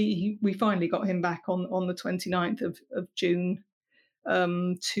you, we finally got him back on the 29th of June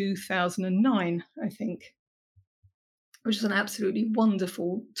 2009, I think, which is an absolutely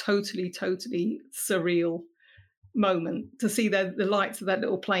wonderful, totally surreal moment to see the lights of that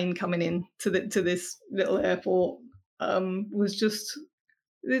little plane coming in to this little airport. Was just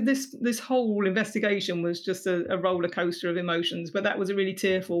this whole investigation was just a roller coaster of emotions, but that was a really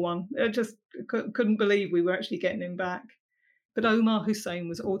tearful one. I just couldn't believe we were actually getting him back. But Omar Hussein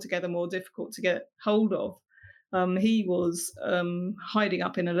was altogether more difficult to get hold of. He was hiding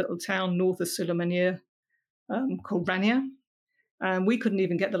up in a little town north of Sulaymaniyah called Rania. And we couldn't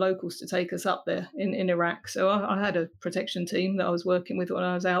even get the locals to take us up there in Iraq. So I had a protection team that I was working with when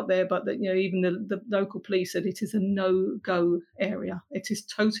I was out there, but even the local police said it is a no-go area. It is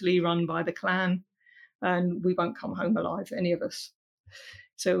totally run by the clan, and we won't come home alive, any of us.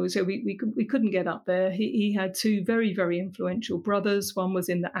 So we couldn't get up there. He had 2 very, very influential brothers. One was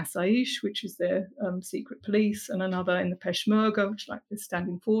in the Asaish, which is their secret police, and another in the Peshmerga, which is like the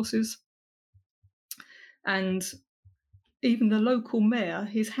standing forces. And even the local mayor,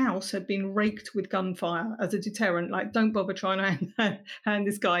 his house had been raked with gunfire as a deterrent. Like, don't bother trying to hand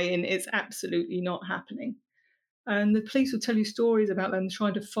this guy in. It's absolutely not happening. And the police would tell you stories about them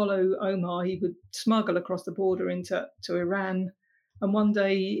trying to follow Omar. He would smuggle across the border into Iran. And one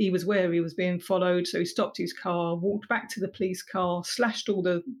day he was where he was being followed. So he stopped his car, walked back to the police car, slashed all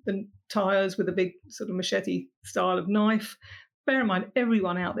the tyres with a big sort of machete style of knife. Bear in mind,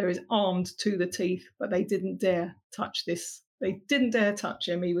 everyone out there is armed to the teeth, but they didn't dare touch this. They didn't dare touch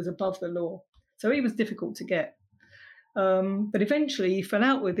him. He was above the law. So he was difficult to get. But eventually he fell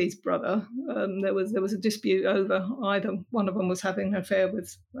out with his brother. There was a dispute over either one of them was having an affair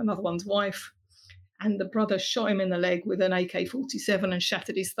with another one's wife. And the brother shot him in the leg with an AK-47 and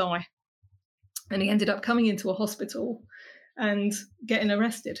shattered his thigh. And he ended up coming into a hospital and getting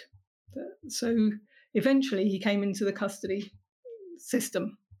arrested. So eventually he came into the custody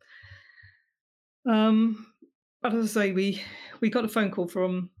system. But as I say, we got a phone call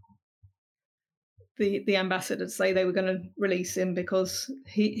from the ambassador to say they were going to release him because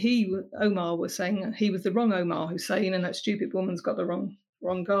Omar was saying he was the wrong Omar Hussein, and that stupid woman's got the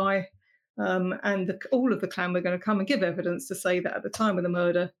wrong guy. And all of the clan were going to come and give evidence to say that at the time of the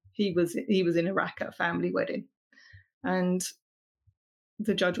murder, he was in Iraq at a family wedding, and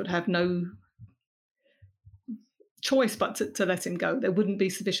the judge would have no choice but to let him go. There wouldn't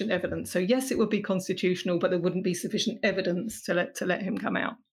be sufficient evidence. So yes, it would be constitutional, but there wouldn't be sufficient evidence to let him come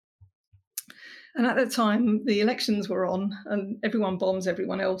out. And at that time, the elections were on, and everyone bombs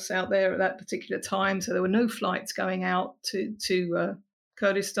everyone else out there at that particular time. So there were no flights going out to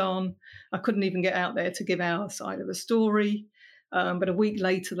Kurdistan. I couldn't even get out there to give our side of the story. But a week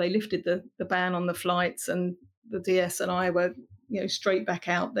later, they lifted the ban on the flights, and the DS and I were straight back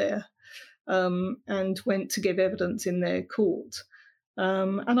out there. And went to give evidence in their court.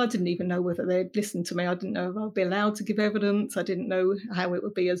 And I didn't even know whether they'd listen to me. I didn't know if I'd be allowed to give evidence. I didn't know how it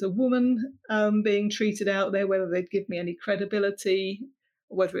would be as a woman being treated out there, whether they'd give me any credibility.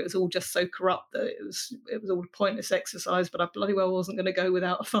 whether it was all just so corrupt that it was all a pointless exercise, but I bloody well wasn't going to go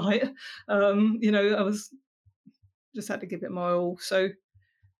without a fight. I was just had to give it my all. So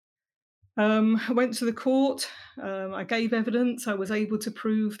I went to the court. I gave evidence. I was able to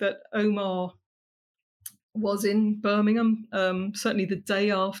prove that Omar was in Birmingham, certainly the day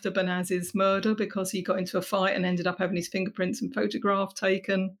after Banaz's murder, because he got into a fight and ended up having his fingerprints and photograph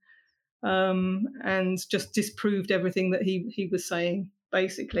taken, and just disproved everything that he was saying,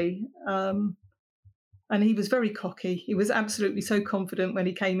 basically. And he was very cocky. He was absolutely so confident when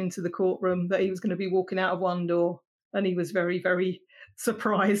he came into the courtroom that he was going to be walking out of one door, and he was very, very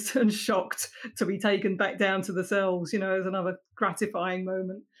surprised and shocked to be taken back down to the cells, as another gratifying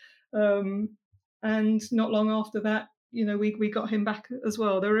moment. And not long after that, we got him back as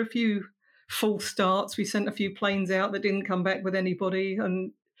well. There were a few false starts. We sent a few planes out that didn't come back with anybody.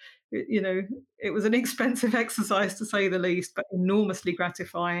 And, it was an expensive exercise, to say the least, but enormously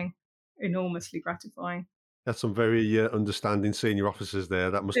gratifying. That's some very understanding senior officers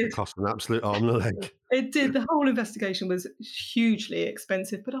there. That must have cost an absolute arm and a leg. It did. The whole investigation was hugely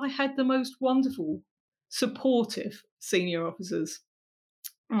expensive, but I had the most wonderful, supportive senior officers.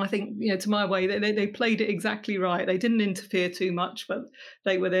 I think, to my way, they played it exactly right. They didn't interfere too much, but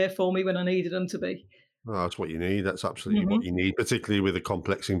they were there for me when I needed them to be. Oh, that's what you need. That's absolutely what you need, particularly with a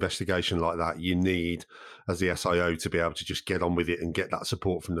complex investigation like that. You need, as the SIO, to be able to just get on with it and get that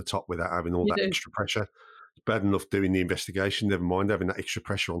support from the top without having all that extra pressure. It's bad enough doing the investigation, never mind having that extra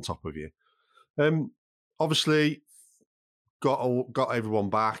pressure on top of you. Obviously, got everyone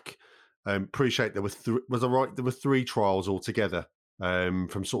back. Appreciate there were was I right? There were 3 trials altogether.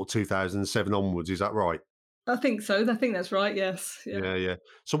 From sort of 2007 onwards, is that right? I think so. I think that's right, yes. Yeah.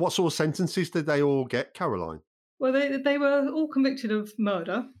 So what sort of sentences did they all get, Caroline? Well, they were all convicted of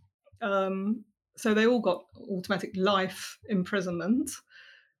murder. So they all got automatic life imprisonment.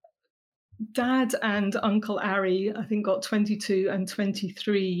 Dad and Uncle Ari, I think, got 22 and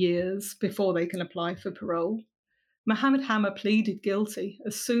 23 years before they can apply for parole. Mohammed Hammer pleaded guilty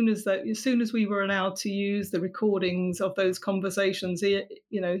as soon as we were allowed to use the recordings of those conversations.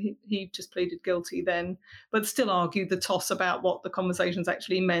 He just pleaded guilty then, but still argued the toss about what the conversations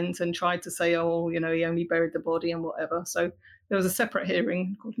actually meant and tried to say, he only buried the body and whatever. So there was a separate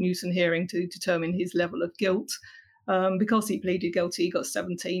hearing called Newson hearing to determine his level of guilt. Because he pleaded guilty, he got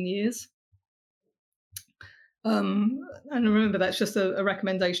 17 years. And remember, that's just a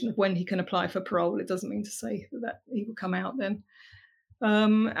recommendation of when he can apply for parole. It doesn't mean to say that he will come out then.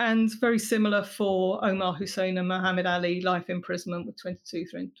 And very similar for Omar Hussein and Muhammad Ali, life imprisonment with 22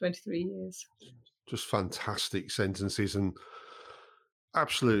 and 23 years. Just fantastic sentences and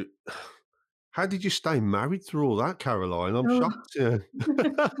absolute. How did you stay married through all that, Caroline? I'm shocked. Yeah.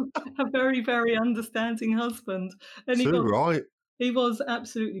 A very, very understanding husband. And right. He was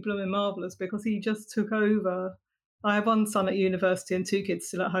absolutely blooming marvellous because he just took over. I have one son at university and 2 kids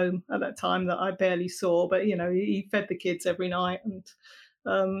still at home at that time that I barely saw, but, he fed the kids every night and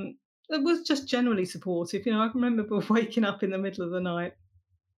it was just generally supportive. I remember waking up in the middle of the night.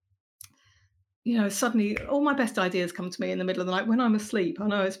 Suddenly all my best ideas come to me in the middle of the night when I'm asleep. I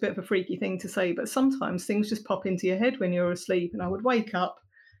know it's a bit of a freaky thing to say, but sometimes things just pop into your head when you're asleep. And I would wake up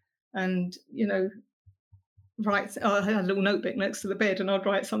and, write. I had a little notebook next to the bed and I'd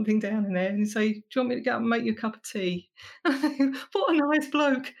write something down in there and say, do you want me to get up and make you a cup of tea? What a nice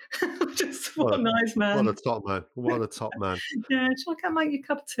bloke. What a nice man. What a top man. Yeah, shall I go and make you a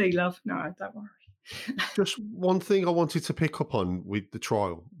cup of tea, love? No, don't worry. Just one thing I wanted to pick up on with the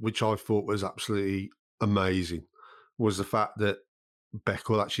trial, which I thought was absolutely amazing, was the fact that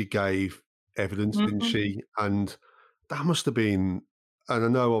Beckel actually gave evidence, didn't she? And that must have been, and I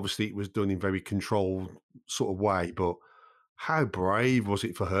know obviously it was done in very controlled sort of way, but how brave was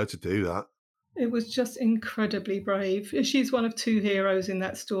it for her to do that? It was just incredibly brave. She's one of 2 heroes in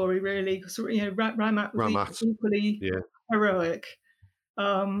that story, really. Because, Ramat was equally heroic.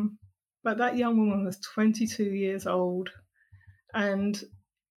 But that young woman was 22 years old. And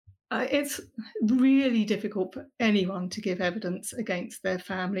it's really difficult for anyone to give evidence against their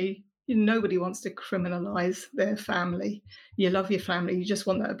family. Nobody wants to criminalise their family. You love your family. You just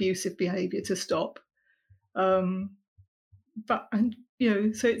want that abusive behaviour to stop. So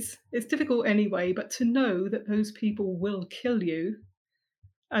it's difficult anyway, but to know that those people will kill you.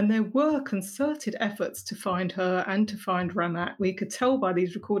 And there were concerted efforts to find her and to find Ramat. We could tell by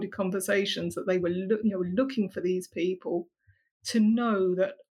these recorded conversations that they were looking for these people. To know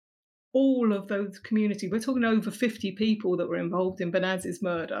that all of those community, we're talking over 50 people that were involved in Banaz's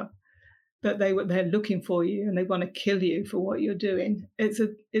murder, that they're looking for you and they want to kill you for what you're doing. It's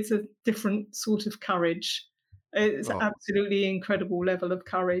a different sort of courage It's Oh, absolutely incredible level of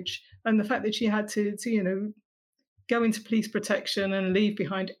courage, and the fact that she had to go into police protection and leave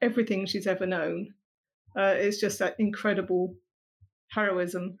behind everything she's ever known. It's just that incredible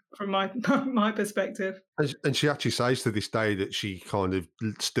heroism from my my perspective. and she actually says to this day that she kind of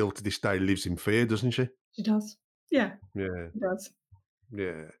still to this day lives in fear, doesn't she? She does. Yeah, Yeah, she does.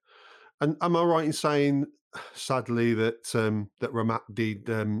 yeah. And am I right in saying, sadly, that Ramat did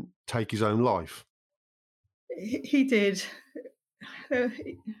take his own life? He did. Uh,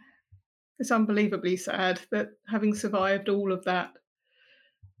 It's unbelievably sad that having survived all of that,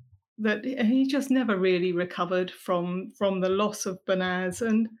 that he just never really recovered from the loss of Banaz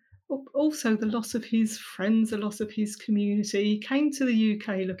and also the loss of his friends, the loss of his community. He came to the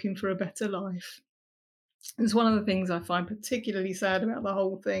UK looking for a better life. It's one of the things I find particularly sad about the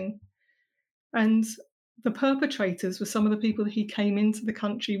whole thing. And the perpetrators were some of the people that he came into the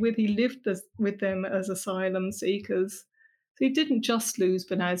country with. He lived with them as asylum seekers. So he didn't just lose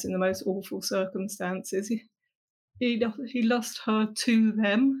Banaz in the most awful circumstances. He lost her to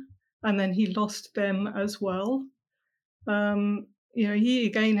them, and then he lost them as well. He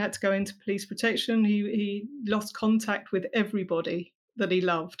again had to go into police protection. He lost contact with everybody that he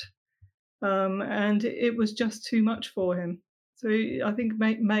loved, and it was just too much for him. So I think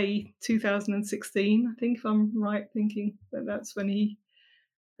May 2016. I think if I'm right thinking that's when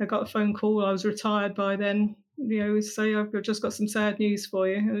I got a phone call. I was retired by then. Say I've just got some sad news for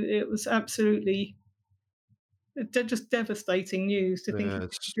you. It was absolutely just devastating news to think Yeah, he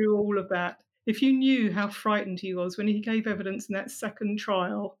it's, through all of that. If you knew how frightened he was when he gave evidence in that second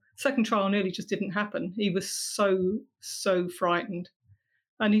trial nearly just didn't happen. He was so frightened,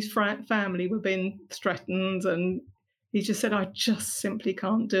 and his family were being threatened, and he just said, "I just simply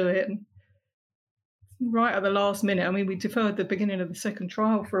can't do it." And right at the last minute, I mean, we deferred the beginning of the second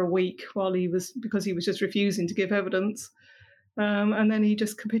trial for a week because he was just refusing to give evidence. And then he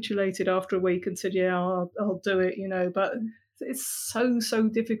just capitulated after a week and said, "Yeah, I'll do it," But it's so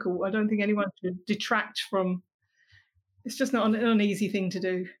difficult. I don't think anyone should detract from. It's just not an easy thing to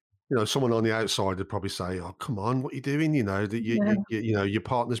do. someone on the outside would probably say, "Oh, come on, what are you doing? That Yeah, your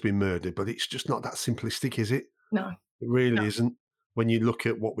partner's been murdered," but it's just not that simplistic, is it? no, It no, really isn't. When you look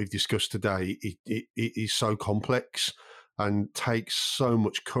at what we've discussed today, it is so complex and takes so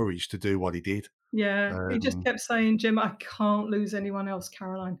much courage to do what he did. yeah. He just Um, kept saying, "Jim, I can't lose anyone else.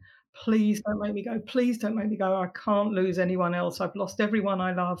 Caroline, please don't make me go. Please don't make me go. I can't lose anyone else. I've lost everyone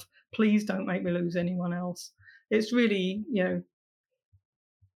I love. Please don't make me lose anyone else." It's really,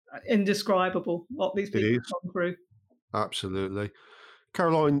 indescribable what these it people is, have gone through. absolutely.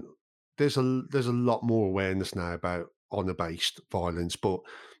 Caroline, there's a lot more awareness now about honour-based violence, but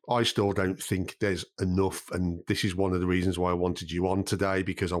I still don't think there's enough. And this is one of the reasons why I wanted you on today,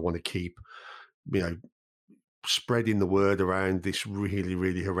 because I want to keep, you know, spreading the word around this really,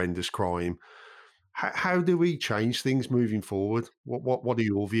 really horrendous crime. How do we change things moving forward? What are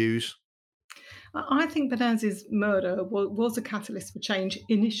your views? I think Banaz's murder was a catalyst for change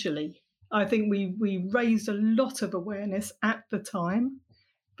initially. I think we raised a lot of awareness at the time,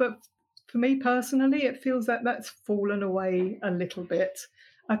 but for me personally, it feels that that's fallen away a little bit.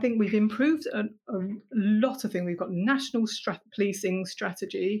 I think we've improved a lot of things. We've got national policing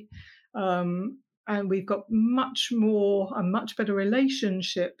strategy, and we've got much more and much better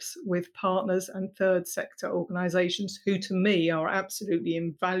relationships with partners and third sector organisations, who to me are absolutely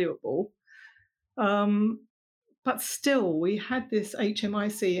invaluable. Um, but still, we had this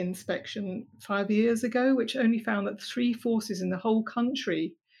HMIC inspection 5 years ago, which only found that 3 forces in the whole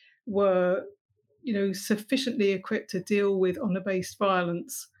country were, sufficiently equipped to deal with honour-based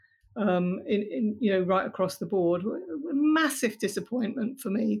violence. Right across the board, massive disappointment for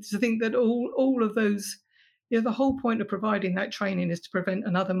me to think that all of those. The whole point of providing that training is to prevent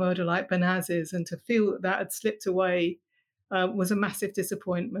another murder like Banaz's, and to feel that had slipped away was a massive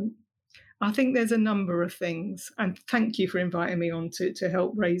disappointment. I think there's a number of things, and thank you for inviting me on to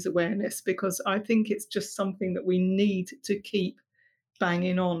help raise awareness, because I think it's just something that we need to keep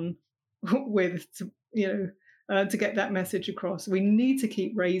banging on with, to get that message across. We need to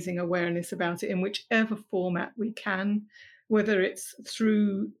keep raising awareness about it in whichever format we can, whether it's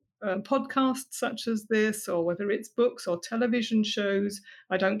through podcasts such as this, or whether it's books or television shows.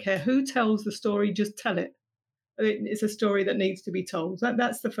 I don't care who tells the story, just tell it. It's a story that needs to be told.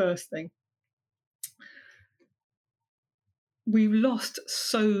 That's the first thing. We've lost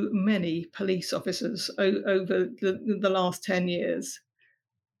so many police officers over the last 10 years.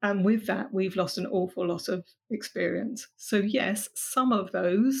 And with that, we've lost an awful lot of experience. So, yes, some of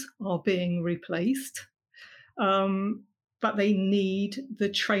those are being replaced, but they need the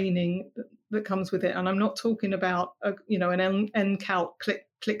training that comes with it. And I'm not talking about an end count,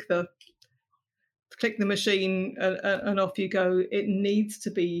 click the machine, and off you go. It needs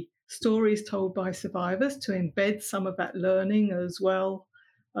to be stories told by survivors to embed some of that learning as well.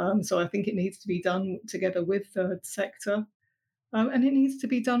 So I think it needs to be done together with third sector, and it needs to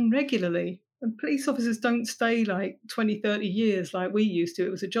be done regularly. And police officers don't stay like 20, 30 years like we used to.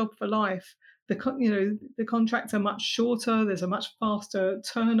 It was a job for life. The contracts are much shorter. There's a much faster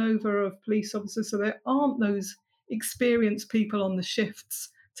turnover of police officers. So there aren't those experienced people on the shifts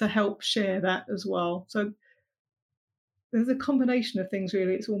to help share that as well. So there's a combination of things,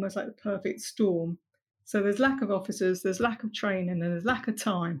 really. It's almost like the perfect storm. So there's lack of officers, there's lack of training, and there's lack of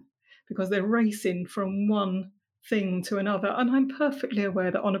time because they're racing from one thing to another. And I'm perfectly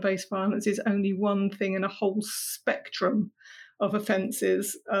aware that honour-based violence is only one thing in a whole spectrum of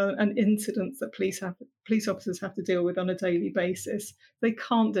offences and incidents that police officers have to deal with on a daily basis. They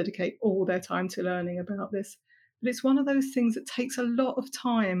can't dedicate all their time to learning about this. But it's one of those things that takes a lot of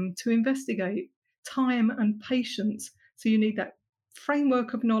time to investigate, time and patience. So you need that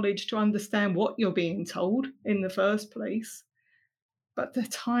framework of knowledge to understand what you're being told in the first place, but the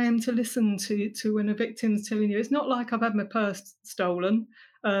time to listen to when a victim's telling you. It's not like I've had my purse stolen.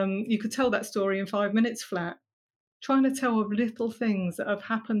 You could tell that story in 5 minutes flat. Trying to tell of little things that have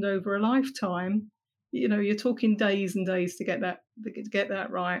happened over a lifetime, you're talking days and days to get that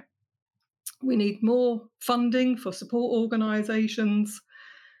right. We need more funding for support organisations.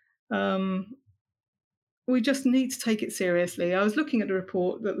 We just need to take it seriously. I was looking at a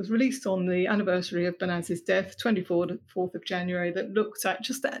report that was released on the anniversary of Banaz's death, 24th of January, that looked at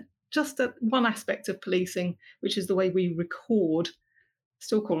just at one aspect of policing, which is the way we record.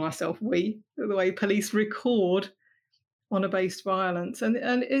 Still call myself we, the way police record honour-based violence, and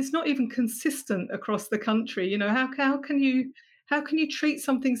it's not even consistent across the country. How can you treat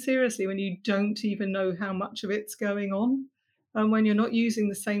something seriously when you don't even know how much of it's going on, and when you're not using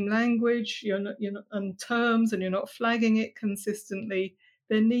the same language, you're not and terms, and you're not flagging it consistently?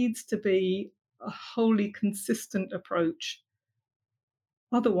 There needs to be a wholly consistent approach.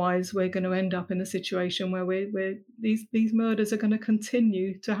 Otherwise, we're going to end up in a situation where these murders are going to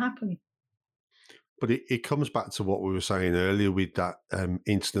continue to happen. But it comes back to what we were saying earlier with that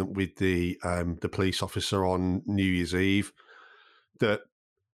incident with the police officer on New Year's Eve, that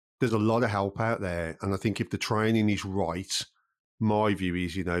there's a lot of help out there. And I think if the training is right, my view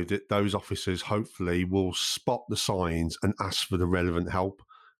is, that those officers hopefully will spot the signs and ask for the relevant help.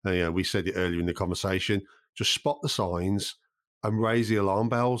 We said it earlier in the conversation, just spot the signs and raise the alarm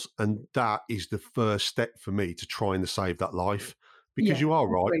bells. And that is the first step for me to trying to save that life. Because you are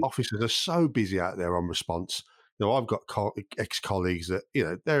right, officers are so busy out there on response. I've got ex-colleagues that,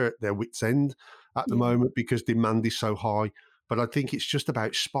 they're at their wits' end at the moment because demand is so high. But I think it's just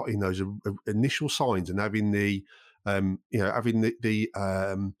about spotting those initial signs and having the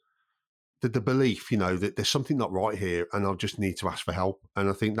belief, that there's something not right here, and I'll just need to ask for help. And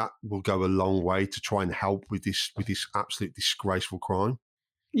I think that will go a long way to try and help with this absolute disgraceful crime.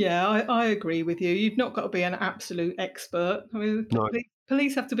 Yeah, I agree with you. You've not got to be an absolute expert. I mean, No.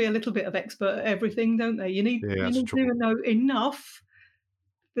 police have to be a little bit of expert at everything, don't they? You need to know enough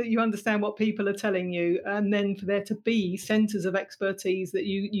that you understand what people are telling you, and then for there to be centres of expertise that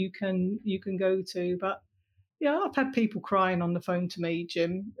you can go to. But I've had people crying on the phone to me,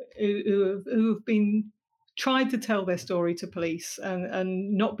 Jim, who have been tried to tell their story to police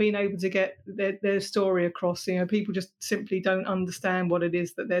and not being able to get their story across. People just simply don't understand what it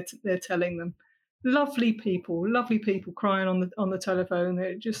is that they're telling them. Lovely people crying on the telephone.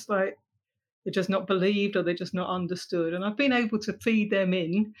 They're just like, they're just not believed, or they're just not understood. And I've been able to feed them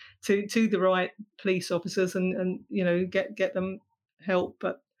in to the right police officers and get them help,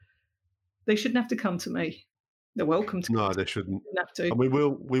 but they shouldn't have to come to me. They're welcome to. No, they shouldn't. Have to. And we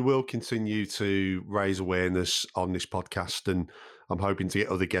will continue to raise awareness on this podcast, and I'm hoping to get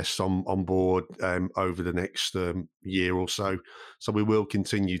other guests on board over the next year or so. So we will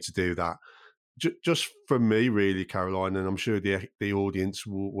continue to do that. Just from me, really, Caroline, and I'm sure the audience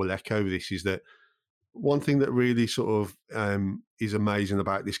will echo this, is that one thing that really sort of is amazing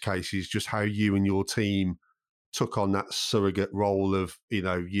about this case is just how you and your team took on that surrogate role of,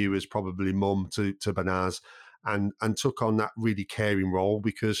 you as probably mum to Banaz, and took on that really caring role.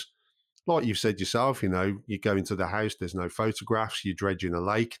 Because like you've said yourself, you go into the house, there's no photographs, you're dredging a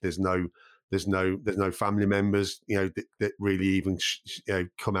lake, there's no family members, that really even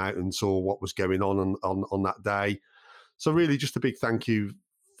come out and saw what was going on that day. So really just a big thank you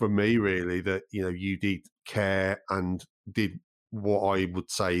from me, really, that, you did care and did what I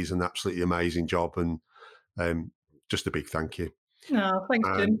would say is an absolutely amazing job. And just a big thank you. No, thanks,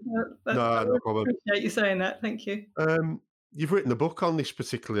 Jim. I No problem. appreciate you saying that. Thank you. You've written a book on this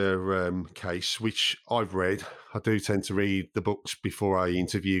particular case, which I've read. I do tend to read the books before I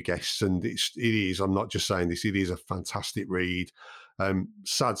interview guests, and it is. I'm not just saying this. It is a fantastic read.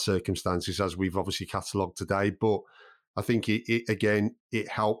 Sad circumstances, as we've obviously catalogued today, but I think it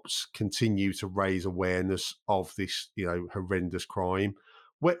helps continue to raise awareness of this, horrendous crime.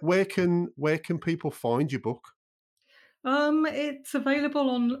 Where can people find your book? It's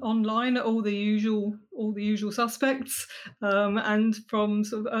available online at all the usual suspects, and from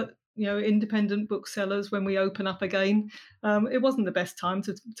sort of independent booksellers when we open up again. It wasn't the best time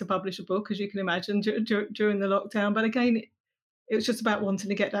to publish a book, as you can imagine, during the lockdown. But again, it was just about wanting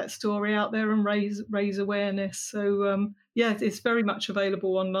to get that story out there and raise awareness. So it's very much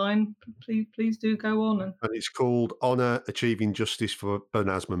available online. Please do go on. And it's called Honour: Achieving Justice for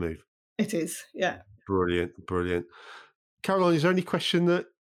Banaz Mahmod. It is, yeah. Brilliant. Caroline, is there any question that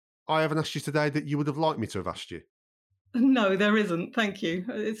I haven't asked you today that you would have liked me to have asked you? No, there isn't. Thank you.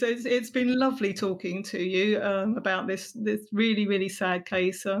 It's been lovely talking to you about this really, really sad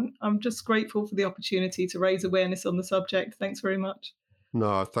case. I'm just grateful for the opportunity to raise awareness on the subject. Thanks very much.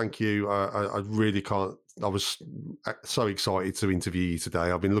 No, thank you. I really can't. I was so excited to interview you today.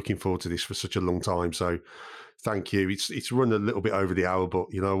 I've been looking forward to this for such a long time. So thank you. It's run a little bit over the hour, but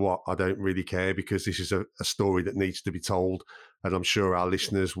you know what? I don't really care, because this is a story that needs to be told. And I'm sure our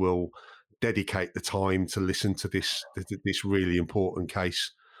listeners will dedicate the time to listen to this really important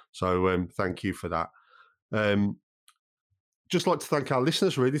case. So thank you for that. Just like to thank our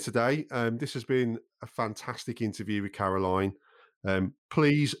listeners really today. This has been a fantastic interview with Caroline.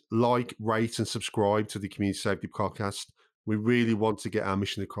 Please like, rate and subscribe to the Community Safety Podcast. We really want to get our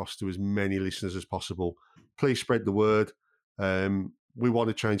mission across to as many listeners as possible. Please spread the word. We want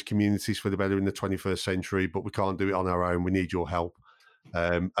to change communities for the better in the 21st century, but we can't do it on our own. We need your help.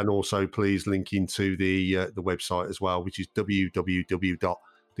 And also please link into the website as well, which is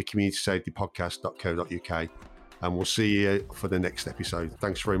www.thecommunitysafetypodcast.co.uk. And we'll see you for the next episode.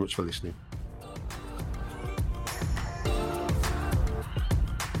 Thanks very much for listening.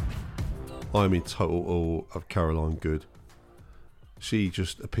 I'm in total awe of Caroline Goode. She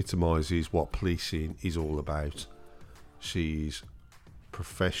just epitomises what policing is all about. She's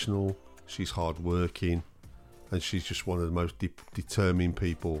professional, she's hardworking, and she's just one of the most determined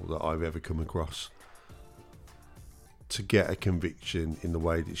people that I've ever come across. To get a conviction in the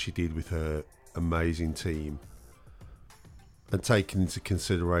way that she did with her amazing team, and taking into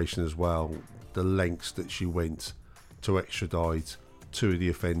consideration as well the lengths that she went to extradite two of the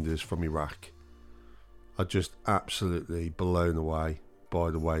offenders from Iraq, are just absolutely blown away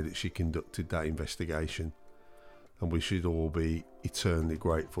by the way that she conducted that investigation, and we should all be eternally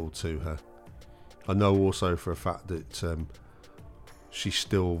grateful to her. I know also for a fact that she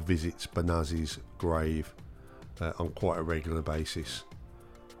still visits Banaz's grave on quite a regular basis.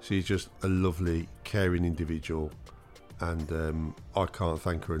 She's just a lovely, caring individual, and I can't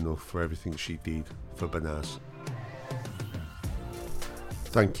thank her enough for everything she did for Banaz.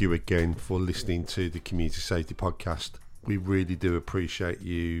 Thank you again for listening to the Community Safety Podcast. We really do appreciate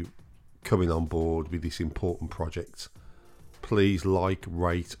you coming on board with this important project. Please like,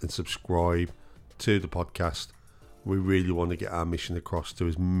 rate and subscribe to the podcast. We really want to get our mission across to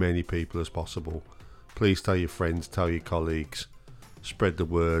as many people as possible. Please tell your friends, tell your colleagues, spread the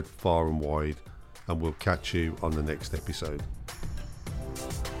word far and wide, and we'll catch you on the next episode.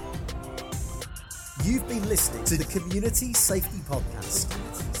 You've been listening to the Community Safety Podcast.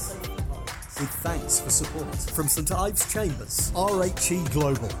 With thanks for support from St Ives Chambers, RHE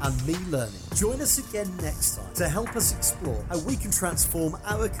Global and Me Learning. Join us again next time to help us explore how we can transform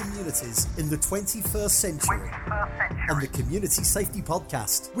our communities in the 21st century. On the Community Safety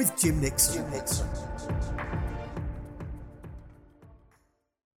Podcast with Jim Nixon.